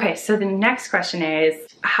assistant. Okay, so the next question is,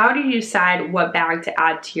 how do you decide what bag to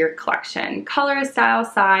add to your collection? Color, style,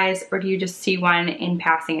 size, or do you just see one in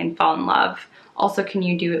passing and fall in love? Also, can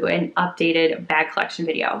you do an updated bag collection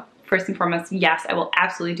video? First and foremost, yes, I will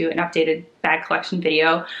absolutely do an updated bag collection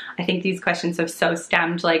video. I think these questions have so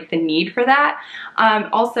stemmed like the need for that.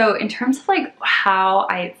 Also, in terms of like how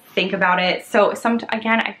I think about it, so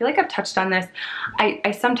again, I feel like I've touched on this.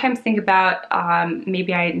 I sometimes think about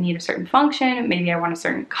maybe I need a certain function, maybe I want a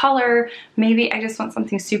certain color, maybe I just want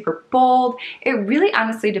something super bold. It really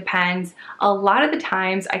honestly depends. A lot of the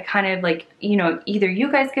times I kind of like, you know, either you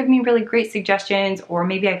guys give me really great suggestions, or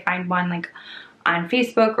maybe I find one like on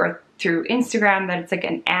Facebook or through Instagram that it's like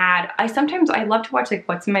an ad. I love to watch like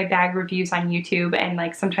what's in my bag reviews on YouTube, and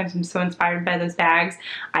like sometimes I'm so inspired by those bags.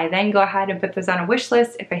 I then go ahead and put those on a wish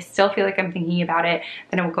list. If I still feel like I'm thinking about it,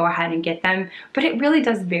 then I will go ahead and get them. But it really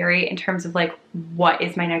does vary in terms of like what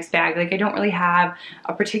is my next bag. Like I don't really have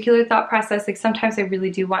a particular thought process. Like sometimes I really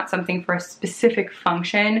do want something for a specific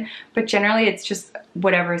function, but generally it's just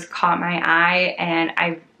whatever has caught my eye and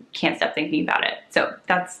I can't stop thinking about it. So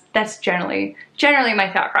that's generally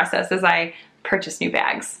my thought process as I purchase new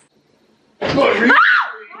bags. Why do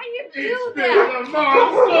you do that?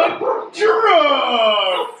 Get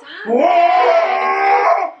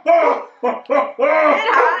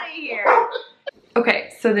out of here.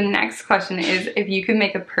 Okay, so the next question is, if you could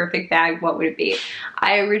make a perfect bag, what would it be?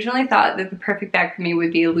 I originally thought that the perfect bag for me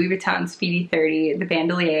would be a Louis Vuitton Speedy 30, the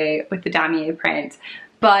bandolier with the damier print.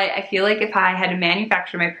 But I feel like if I had to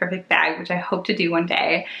manufacture my perfect bag, which I hope to do one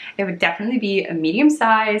day, it would definitely be a medium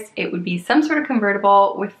size. It would be some sort of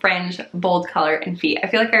convertible with fringe, bold color, and feet. I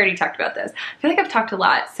feel like I already talked about this. I feel like I've talked a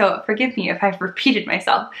lot, so forgive me if I've repeated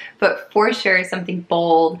myself, but for sure something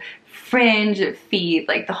bold, fringe, feet,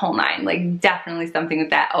 like the whole nine. Like definitely something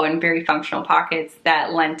with that. Oh, and very functional pockets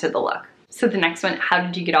that lend to the look. So the next one, how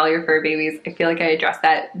did you get all your fur babies? I feel like I addressed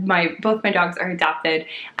that. Both my dogs are adopted,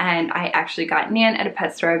 and I actually got Nan at a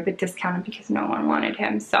pet store, but discounted because no one wanted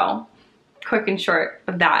him. So quick and short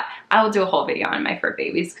of that, I will do a whole video on my fur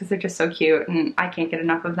babies because they're just so cute and I can't get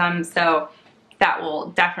enough of them. So that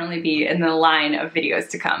will definitely be in the line of videos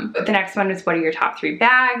to come. But the next one is, what are your top 3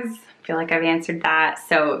 bags? I feel like I've answered that,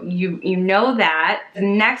 so you know that. The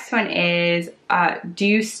next one is, do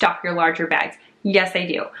you stuff your larger bags? Yes, I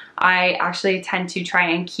do. I actually tend to try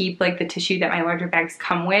and keep like the tissue that my larger bags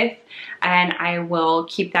come with, and I will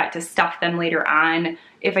keep that to stuff them later on.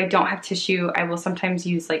 If I don't have tissue, I will sometimes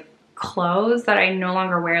use like clothes that I no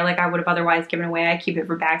longer wear, like I would have otherwise given away. I keep it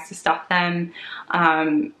for bags to stuff them,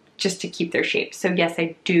 just to keep their shape. So yes,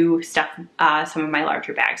 I do stuff some of my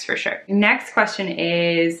larger bags for sure. Next question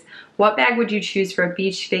is, what bag would you choose for a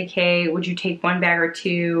beach vacay? Would you take one bag or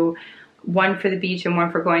two? One for the beach and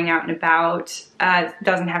one for going out and about.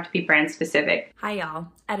 Doesn't have to be brand specific. Hi y'all,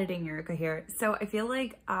 editing Erica here. So I feel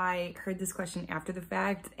like I heard this question after the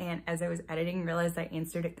fact, and as I was editing realized I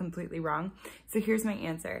answered it completely wrong. So here's my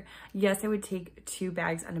answer. Yes, I would take 2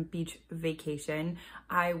 bags on a beach vacation.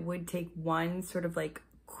 I would take one sort of like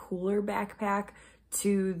cooler backpack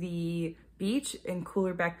to the beach, and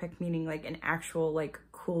cooler backpack meaning like an actual like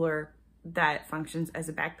cooler that functions as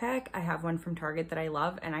a backpack. I have one from Target that I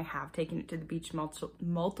love, and I have taken it to the beach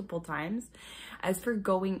multiple times. As for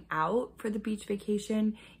going out for the beach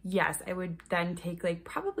vacation, yes, I would then take like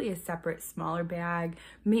probably a separate smaller bag,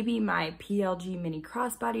 maybe my PLG mini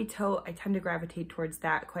crossbody tote. I tend to gravitate towards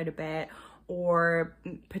that quite a bit, or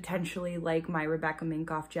potentially like my Rebecca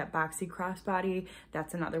Minkoff Jet Boxy crossbody.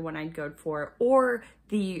 That's another one I'd go for, or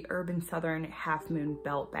the Urban Southern Half Moon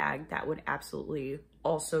belt bag. That would absolutely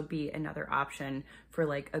also be another option for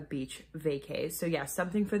like a beach vacay. So yeah,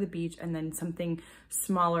 something for the beach, and then something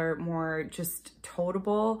smaller, more just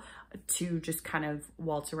toteable to just kind of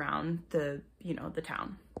waltz around the, you know, the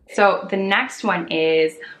town. So the next one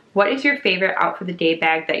is, what is your favorite out for the day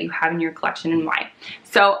bag that you have in your collection and why?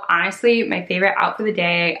 So honestly, my favorite out for the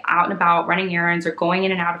day, out and about, running errands or going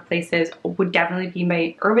in and out of places, would definitely be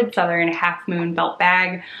my Urban Southern Half Moon belt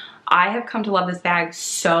bag. I have come to love this bag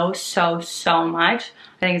so much.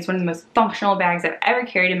 I think it's one of the most functional bags I've ever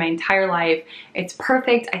carried in my entire life. It's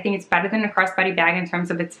perfect. I think it's better than a crossbody bag in terms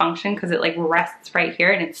of its function because it like rests right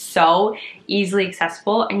here, and it's so easily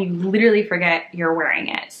accessible and you literally forget you're wearing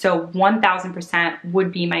it. So 1000%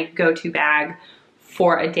 would be my go-to bag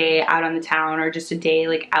for a day out on the town, or just a day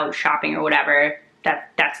like out shopping or whatever.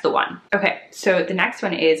 that's the one. Okay, so the next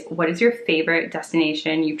one is, what is your favorite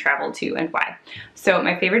destination you've traveled to and why? So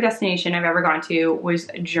my favorite destination I've ever gone to was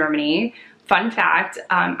Germany. Fun fact,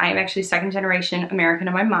 I am actually second generation American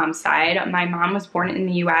on my mom's side. My mom was born in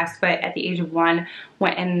the US, but at the age of 1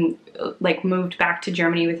 went and like moved back to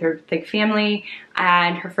Germany with her big family,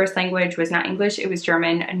 and her first language was not English, it was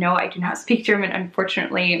German. No, I do not speak German,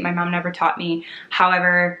 unfortunately. My mom never taught me.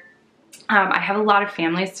 However, I have a lot of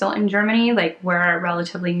family still in Germany. Like, we're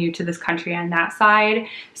relatively new to this country on that side.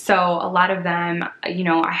 So a lot of them, you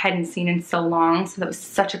know, I hadn't seen in so long. So that was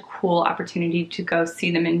such a cool opportunity to go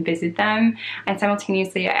see them and visit them. And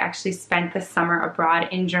simultaneously, I actually spent the summer abroad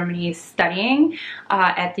in Germany studying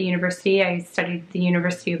at the university. I studied at the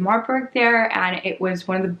University of Marburg there, and it was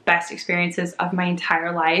one of the best experiences of my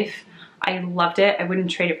entire life. I loved it. I wouldn't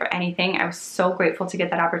trade it for anything. I was so grateful to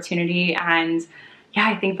get that opportunity, and yeah,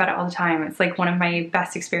 I think about it all the time. It's like one of my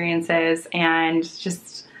best experiences, and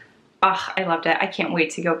just, I loved it. I can't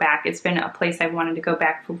wait to go back. It's been a place I've wanted to go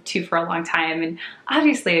back to for a long time, and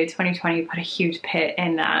obviously 2020 put a huge hit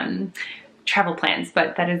in travel plans,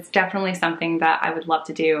 but that is definitely something that I would love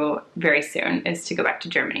to do very soon, is to go back to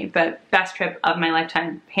Germany. But best trip of my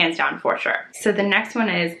lifetime, hands down, for sure. So the next one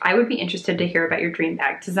is, I would be interested to hear about your dream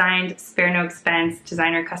bag. Designed, spare no expense,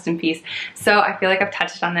 designer custom piece. So I feel like I've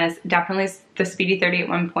touched on this. Definitely the Speedy 30 at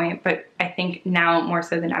one point, but I think now more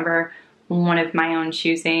so than ever, one of my own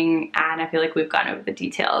choosing, and I feel like we've gone over the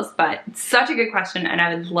details, but such a good question, and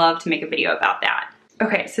I would love to make a video about that.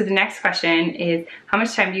 Okay, so the next question is, how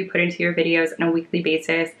much time do you put into your videos on a weekly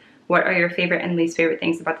basis? What are your favorite and least favorite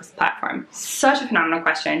things about this platform? Such a phenomenal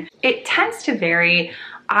question. It tends to vary.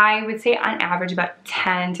 I would say on average about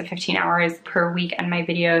 10 to 15 hours per week on my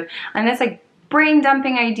video, and that's like brain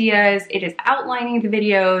dumping ideas, it is outlining the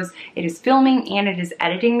videos, it is filming, and it is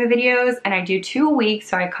editing the videos. And I do 2 a week,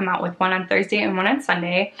 so I come out with one on Thursday and one on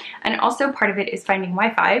Sunday. And also part of it is finding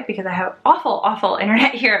Wi-Fi, because I have awful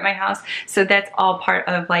internet here at my house. So that's all part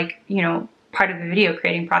of, like, you know, part of the video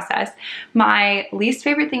creating process. My least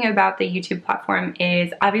favorite thing about the YouTube platform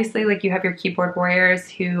is obviously, like, you have your keyboard warriors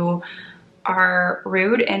who are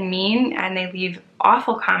rude and mean, and they leave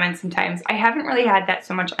awful comments sometimes. I haven't really had that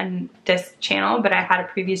so much on this channel, but I had a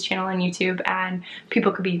previous channel on YouTube and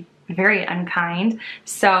people could be very unkind.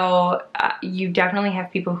 So you definitely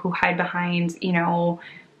have people who hide behind, you know,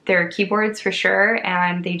 their keyboards for sure,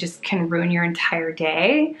 and they just can ruin your entire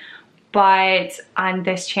day. But on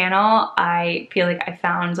this channel, I feel like I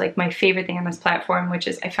found, like, my favorite thing on this platform, which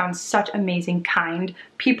is I found such amazing, kind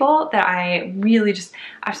people that I really just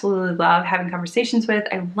absolutely love having conversations with.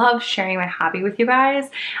 I love sharing my hobby with you guys,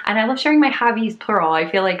 and I love sharing my hobbies, plural.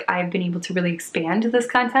 I feel like I've been able to really expand this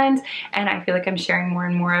content, and I feel like I'm sharing more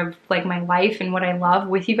and more of, like, my life and what I love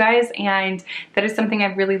with you guys, and that is something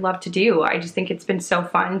I really love to do. I just think it's been so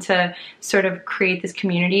fun to sort of create this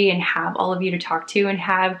community and have all of you to talk to, and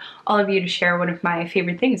have all of you to share one of my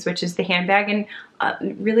favorite things, which is the handbag, and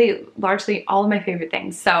really largely all of my favorite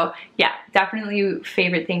things. So yeah, definitely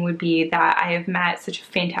favorite thing would be that I have met such a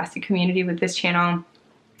fantastic community with this channel,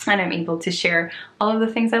 and I'm able to share all of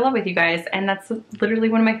the things I love with you guys, and that's literally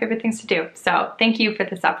one of my favorite things to do. So thank you for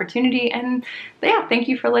this opportunity, and yeah, thank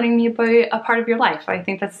you for letting me be a part of your life. I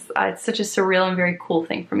think that's it's such a surreal and very cool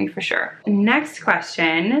thing for me, for sure. Next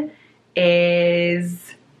question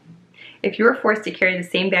is, if you were forced to carry the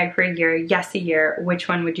same bag for a year, yes, a year, which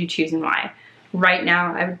one would you choose and why? Right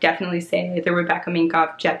now, I would definitely say the Rebecca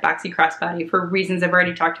Minkoff Jet Boxy Crossbody, for reasons I've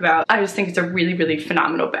already talked about. I just think it's a really, really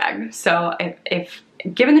phenomenal bag. So if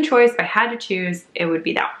given the choice, if I had to choose, it would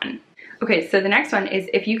be that one. Okay, so the next one is,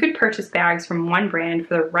 if you could purchase bags from one brand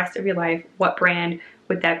for the rest of your life, what brand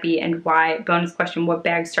would that be and why? Bonus question, what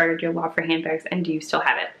bag started your love for handbags, and do you still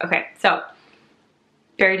have it? Okay, so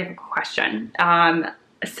very difficult question.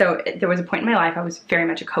 So there was a point in my life I was very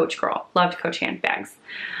much a Coach girl, loved Coach handbags.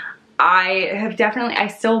 I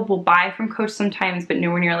still will buy from Coach sometimes, but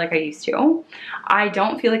nowhere near like I used to. I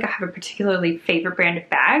don't feel like I have a particularly favorite brand of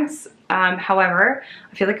bags. However,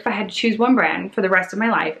 I feel like if I had to choose one brand for the rest of my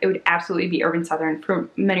life, it would absolutely be Urban Southern, for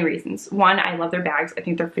many reasons. One, I love their bags. I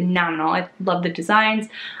think they're phenomenal. I love the designs.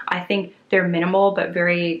 I think they're minimal but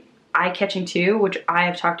very eye-catching too, which I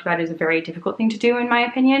have talked about is a very difficult thing to do in my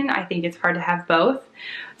opinion. I think it's hard to have both.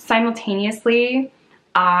 Simultaneously,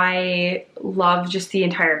 I love just the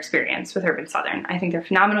entire experience with Urban Southern. I think they're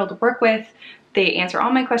phenomenal to work with. They answer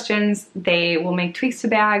all my questions. They will make tweaks to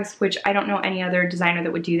bags, which I don't know any other designer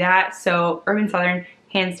that would do that. So Urban Southern,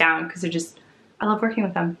 hands down, because they're just, I love working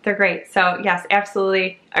with them. They're great. So yes,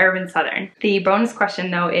 absolutely Urban Southern. The bonus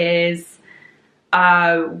question though is,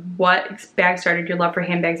 what bag started your love for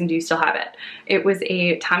handbags and do you still have it? It was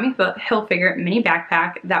a Tommy Hilfiger mini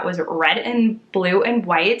backpack that was red and blue and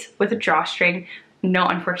white with a drawstring. No,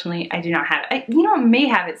 unfortunately, I do not have it. I may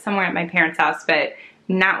have it somewhere at my parents' house, but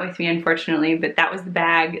not with me, unfortunately. But that was the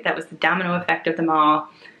bag. That was the domino effect of them all,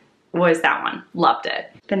 was that one. Loved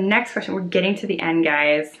it. The next question, we're getting to the end,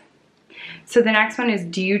 guys. So the next one is,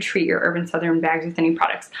 do you treat your Urban Southern bags with any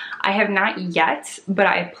products? I have not yet, but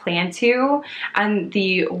I plan to. And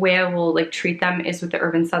the way I will like treat them is with the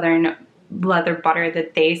Urban Southern leather butter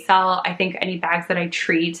that they sell. I think any bags that I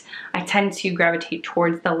treat, I tend to gravitate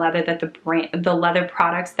towards the leather that the leather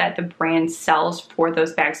products that the brand sells for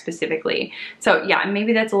those bags specifically. So yeah,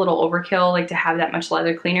 maybe that's a little overkill, like to have that much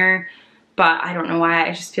leather cleaner, but I don't know why.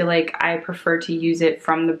 I just feel like I prefer to use it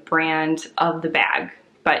from the brand of the bag.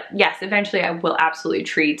 But yes, eventually I will absolutely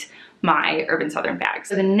treat my Urban Southern bags.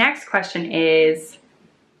 So the next question is,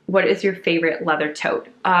 what is your favorite leather tote?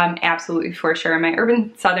 Absolutely, for sure. My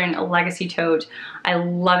Urban Southern Legacy tote, I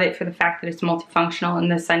love it for the fact that it's multifunctional in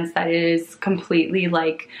the sense that it is completely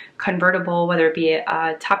like convertible, whether it be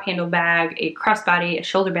a top handle bag, a crossbody, a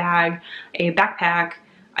shoulder bag, a backpack.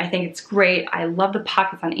 I think it's great. I love the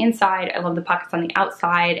pockets on the inside. I love the pockets on the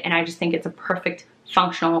outside. And I just think it's a perfect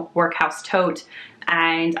functional workhouse tote.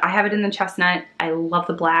 And I have it in the chestnut. I love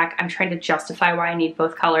the black. I'm trying to justify why I need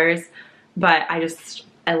both colors, but I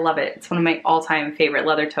love it. It's one of my all-time favorite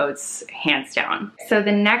leather totes, hands down. So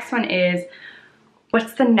the next one is,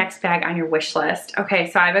 what's the next bag on your wish list?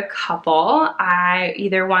 Okay, so I have a couple. I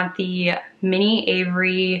either want the mini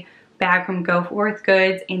Avery bag from Go Forth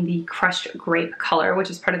Goods in the crushed grape color,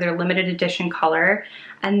 which is part of their limited edition color,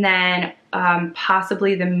 and then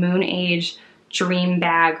possibly the Moon Age Dream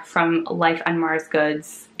bag from Life on Mars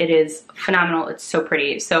Goods. It is phenomenal. It's so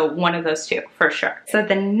pretty. So one of those two for sure. So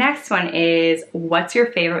the next one is, what's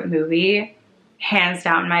your favorite movie? Hands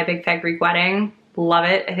down, My Big Fat Greek Wedding. Love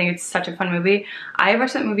it. I think it's such a fun movie. I've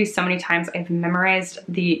watched that movie so many times. I've memorized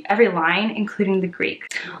every line, including the Greek.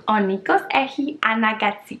 O Nikos echi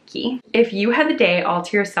anagatsiki. If you had the day all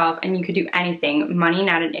to yourself and you could do anything, money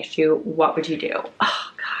not an issue, what would you do?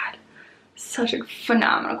 Oh God. Such a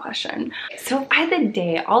phenomenal question. So if I had the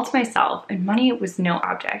day all to myself and money was no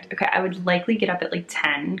object, okay, I would likely get up at like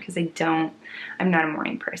 10 because I'm not a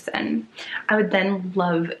morning person. I would then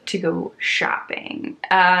love to go shopping.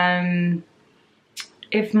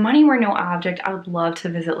 If money were no object, I would love to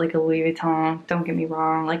visit like a Louis Vuitton. Don't get me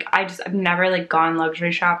wrong. Like I've never like gone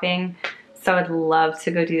luxury shopping, so I'd love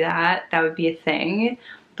to go do that. That would be a thing.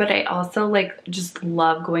 But I also like just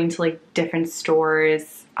love going to like different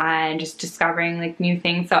stores and just discovering like new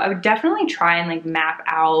things. So I would definitely try and like map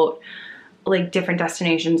out like different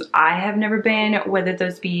destinations I have never been, whether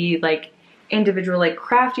those be like individual like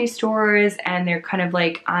crafty stores and they're kind of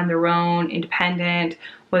like on their own, independent,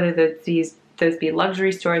 whether those be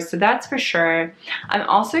luxury stores. So that's for sure. I'm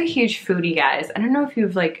also a huge foodie, guys. I don't know if you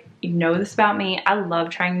know this about me. I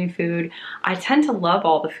love trying new food. I tend to love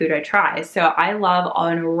all the food I try. So I love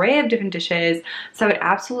an array of different dishes. So I would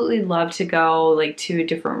absolutely love to go like to a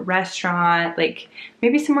different restaurant, like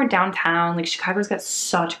maybe somewhere downtown. Like Chicago's got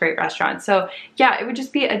such great restaurants. So yeah, it would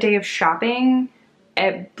just be a day of shopping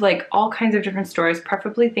at like all kinds of different stores,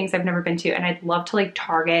 preferably things I've never been to. And I'd love to like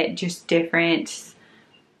target just different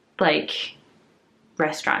like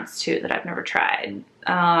restaurants too that I've never tried.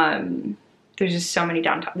 There's just so many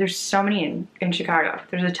downtown. There's so many in Chicago.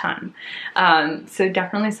 There's a ton. So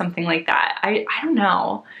definitely something like that. I don't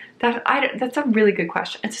know. That's a really good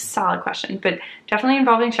question. It's a solid question, but definitely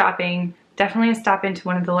involving shopping. Definitely a stop into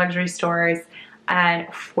one of the luxury stores,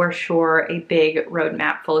 and for sure a big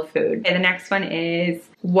roadmap full of food. Okay, the next one is,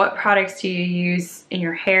 what products do you use in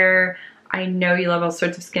your hair? I know you love all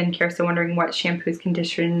sorts of skincare, so wondering what shampoos,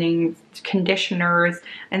 conditioners,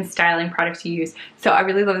 and styling products you use. So I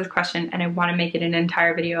really love this question and I want to make it an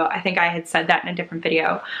entire video. I think I had said that in a different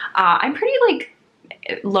video. I'm pretty like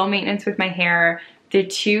low maintenance with my hair.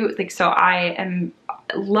 So I am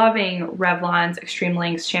loving Revlon's Extreme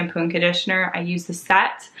Lengths shampoo and conditioner. I use the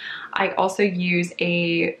set. I also use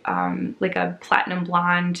a like a platinum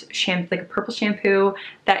blonde shampoo, like a purple shampoo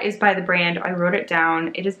that is by the brand. I wrote it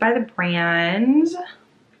down. It is by the brand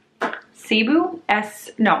Cibu,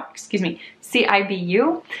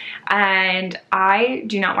 CIBU. And I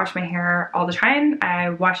do not wash my hair all the time.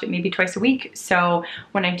 I wash it maybe twice a week. So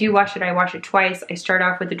when I do wash it, I wash it twice. I start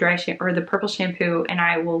off with the dry shampoo or the purple shampoo, and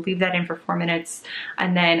I will leave that in for 4 minutes,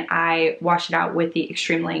 and then I wash it out with the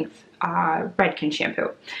Extreme Length Redken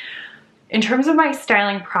shampoo. In terms of my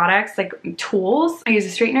styling products, like tools, I use a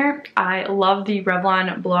straightener. I love the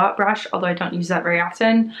Revlon blowout brush, although I don't use that very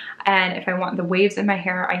often. And if I want the waves in my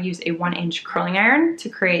hair, I use a 1-inch curling iron to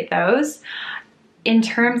create those. In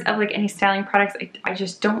terms of like any styling products, I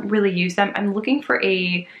just don't really use them. I'm looking for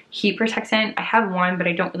a heat protectant. I have one, but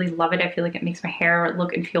I don't really love it. I feel like it makes my hair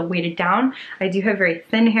look and feel weighted down. I do have very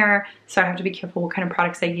thin hair, so I have to be careful what kind of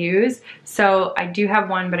products I use. So I do have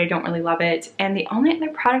one, but I don't really love it. And the only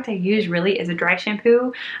other product I use really is a dry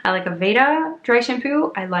shampoo. I like Aveda dry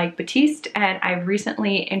shampoo. I like Batiste, and I've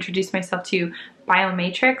recently introduced myself to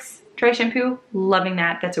Biomatrix dry shampoo. Loving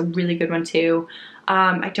that. That's a really good one too.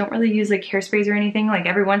 I don't really use like hairsprays or anything, like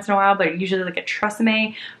every once in a while, but usually like a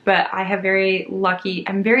Tresemme. But I'm very lucky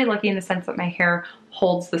in the sense that my hair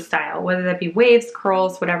holds the style, whether that be waves,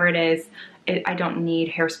 curls, whatever it is. I don't need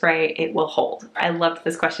hairspray, it will hold. I loved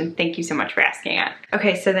this question. Thank you so much for asking it.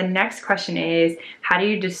 Okay, so the next question is, how do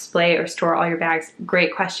you display or store all your bags?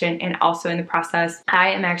 Great question. And also in the process, I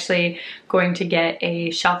am actually going to get a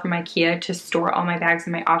shelf from IKEA to store all my bags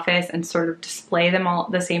in my office and sort of display them all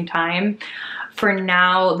at the same time. For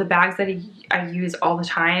now, the bags that I use all the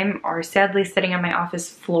time are sadly sitting on my office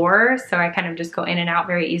floor, so I kind of just go in and out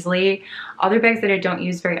very easily. Other bags that I don't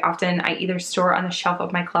use very often, I either store on the shelf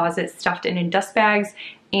of my closet stuffed in dust bags,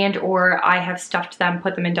 and or I have stuffed them,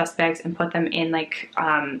 put them in dust bags, and put them in like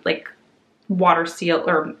water sealed,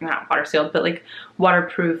 or not water sealed, but like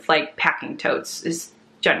waterproof like packing totes is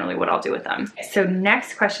generally what I'll do with them. So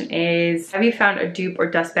next question is, have you found a dupe or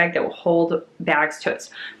dust bag that will hold bags,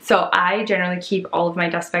 totes? So I generally keep all of my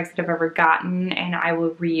dust bags that I've ever gotten, and I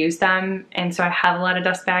will reuse them. And so I have a lot of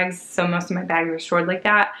dust bags, so most of my bags are stored like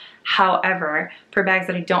that. However, for bags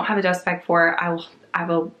that I don't have a dust bag for, I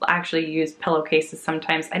will actually use pillowcases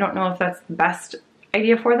sometimes. I don't know if that's the best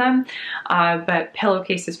idea for them, but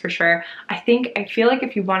pillowcases for sure. I feel like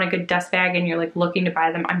if you want a good dust bag and you're like looking to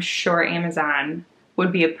buy them, I'm sure Amazon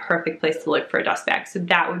would be a perfect place to look for a dust bag. So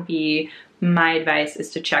that would be my advice, is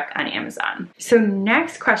to check on Amazon. So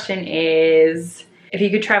next question is, if you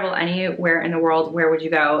could travel anywhere in the world, where would you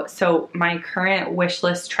go? So my current wish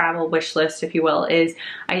list, travel wish list, if you will, is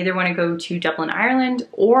I either want to go to Dublin, Ireland,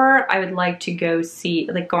 or I would like to go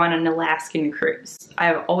go on an Alaskan cruise.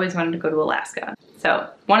 I've always wanted to go to Alaska. So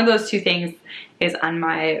one of those two things is on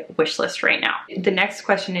my wish list right now. The next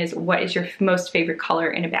question is, what is your most favorite color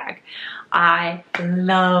in a bag? I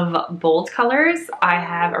love bold colors. I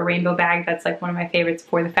have a rainbow bag that's like one of my favorites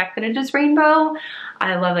for the fact that it is rainbow.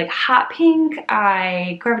 I love like hot pink.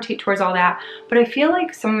 I gravitate towards all that. But I feel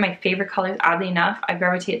like some of my favorite colors, oddly enough, I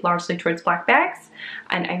gravitate largely towards black bags.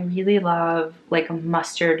 And I really love like a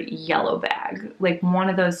mustard yellow bag. Like one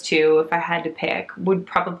of those two, if I had to pick, would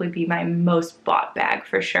probably be my most bought bag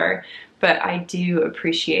for sure. But I do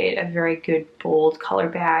appreciate a very good bold color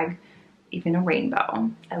bag, even a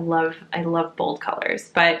rainbow. I love bold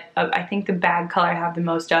colors, but I think the bag color I have the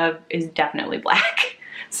most of is definitely black.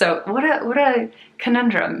 So what a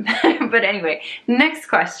conundrum. But anyway, next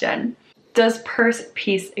question. Does purse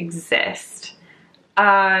piece exist?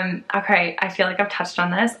 Okay, I feel like I've touched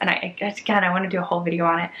on this, and again, I want to do a whole video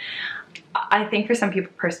on it. I think for some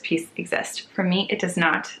people purse piece exists. For me, it does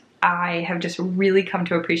not. I have just really come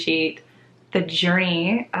to appreciate the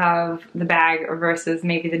journey of the bag versus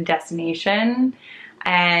maybe the destination,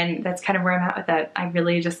 and that's kind of where I'm at with it. I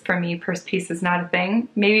really just, for me, purse piece is not a thing.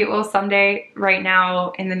 Maybe it will someday. Right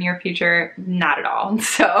now, in the near future, not at all.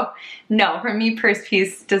 So no, for me, purse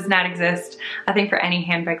piece does not exist. I think for any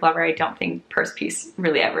handbag lover, I don't think purse piece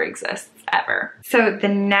really ever exists, ever. So the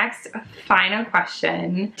next final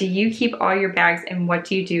question, do you keep all your bags, and what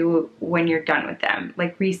do you do when you're done with them?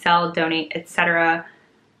 Like resell, donate, etc.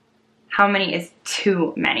 How many is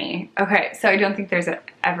too many? Okay, so I don't think there's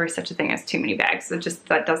ever such a thing as too many bags. So just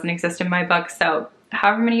that doesn't exist in my book. So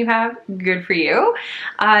however many you have, good for you.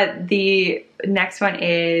 The next one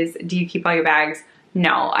is, do you keep all your bags?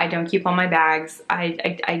 No, I don't keep all my bags.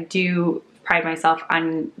 I do pride myself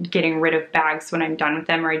on getting rid of bags when I'm done with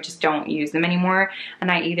them, or I just don't use them anymore.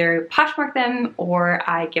 And I either Poshmark them or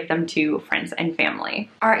I give them to friends and family.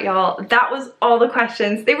 All right, y'all, that was all the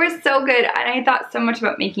questions. They were so good, and I thought so much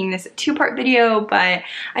about making this a two-part video, but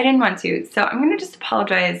I didn't want to. So I'm gonna just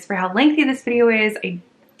apologize for how lengthy this video is. I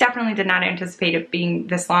definitely did not anticipate it being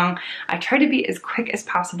this long. I tried to be as quick as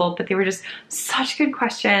possible, but they were just such good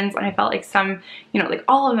questions, and I felt like some, you know, like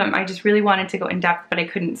all of them, I just really wanted to go in depth, but I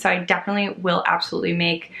couldn't. So I definitely will absolutely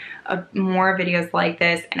make more videos like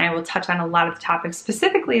this, and I will touch on a lot of the topics,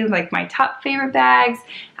 specifically like my top favorite bags,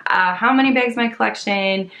 how many bags in my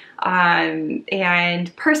collection,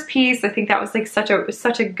 and purse piece. I think that was like such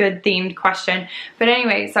a good themed question. But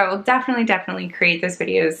anyway, so I will definitely create those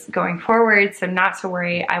videos going forward, so not to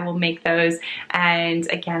worry, I will make those. And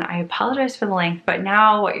again, I apologize for the length, but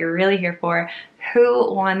now what you're really here for,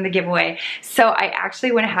 who won the giveaway. So I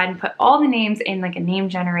actually went ahead and put all the names in like a name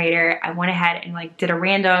generator. I went ahead and like did a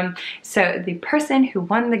random. So the person who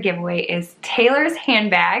won the giveaway is Taylor's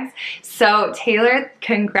Handbags. So Taylor,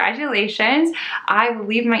 congratulations. I will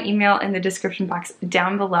leave my email in the description box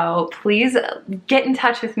down below. Please get in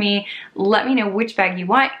touch with me. Let me know which bag you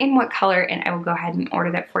want, in what color, and I will go ahead and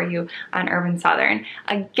order that for you on Urban Southern.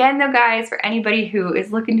 Again though guys, for anybody who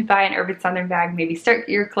is looking to buy an Urban Southern bag, maybe start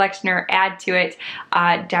your collection or add to it,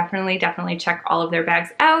 definitely check all of their bags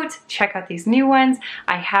out. Check out these new ones.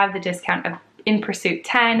 I have the discount of In Pursuit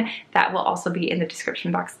 10 that will also be in the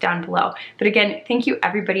description box down below. But again, thank you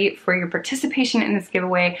everybody for your participation in this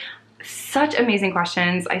giveaway. Such amazing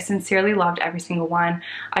questions. I sincerely loved every single one.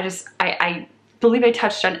 I believe I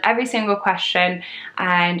touched on every single question,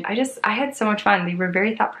 and I had so much fun. They were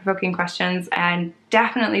very thought-provoking questions, and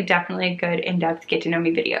definitely good in-depth get to know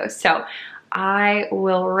me videos. So I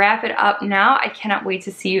will wrap it up now. I cannot wait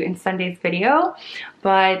to see you in Sunday's video.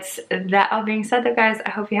 But that all being said though guys, I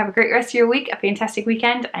hope you have a great rest of your week, a fantastic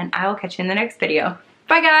weekend, and I will catch you in the next video.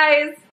 Bye guys!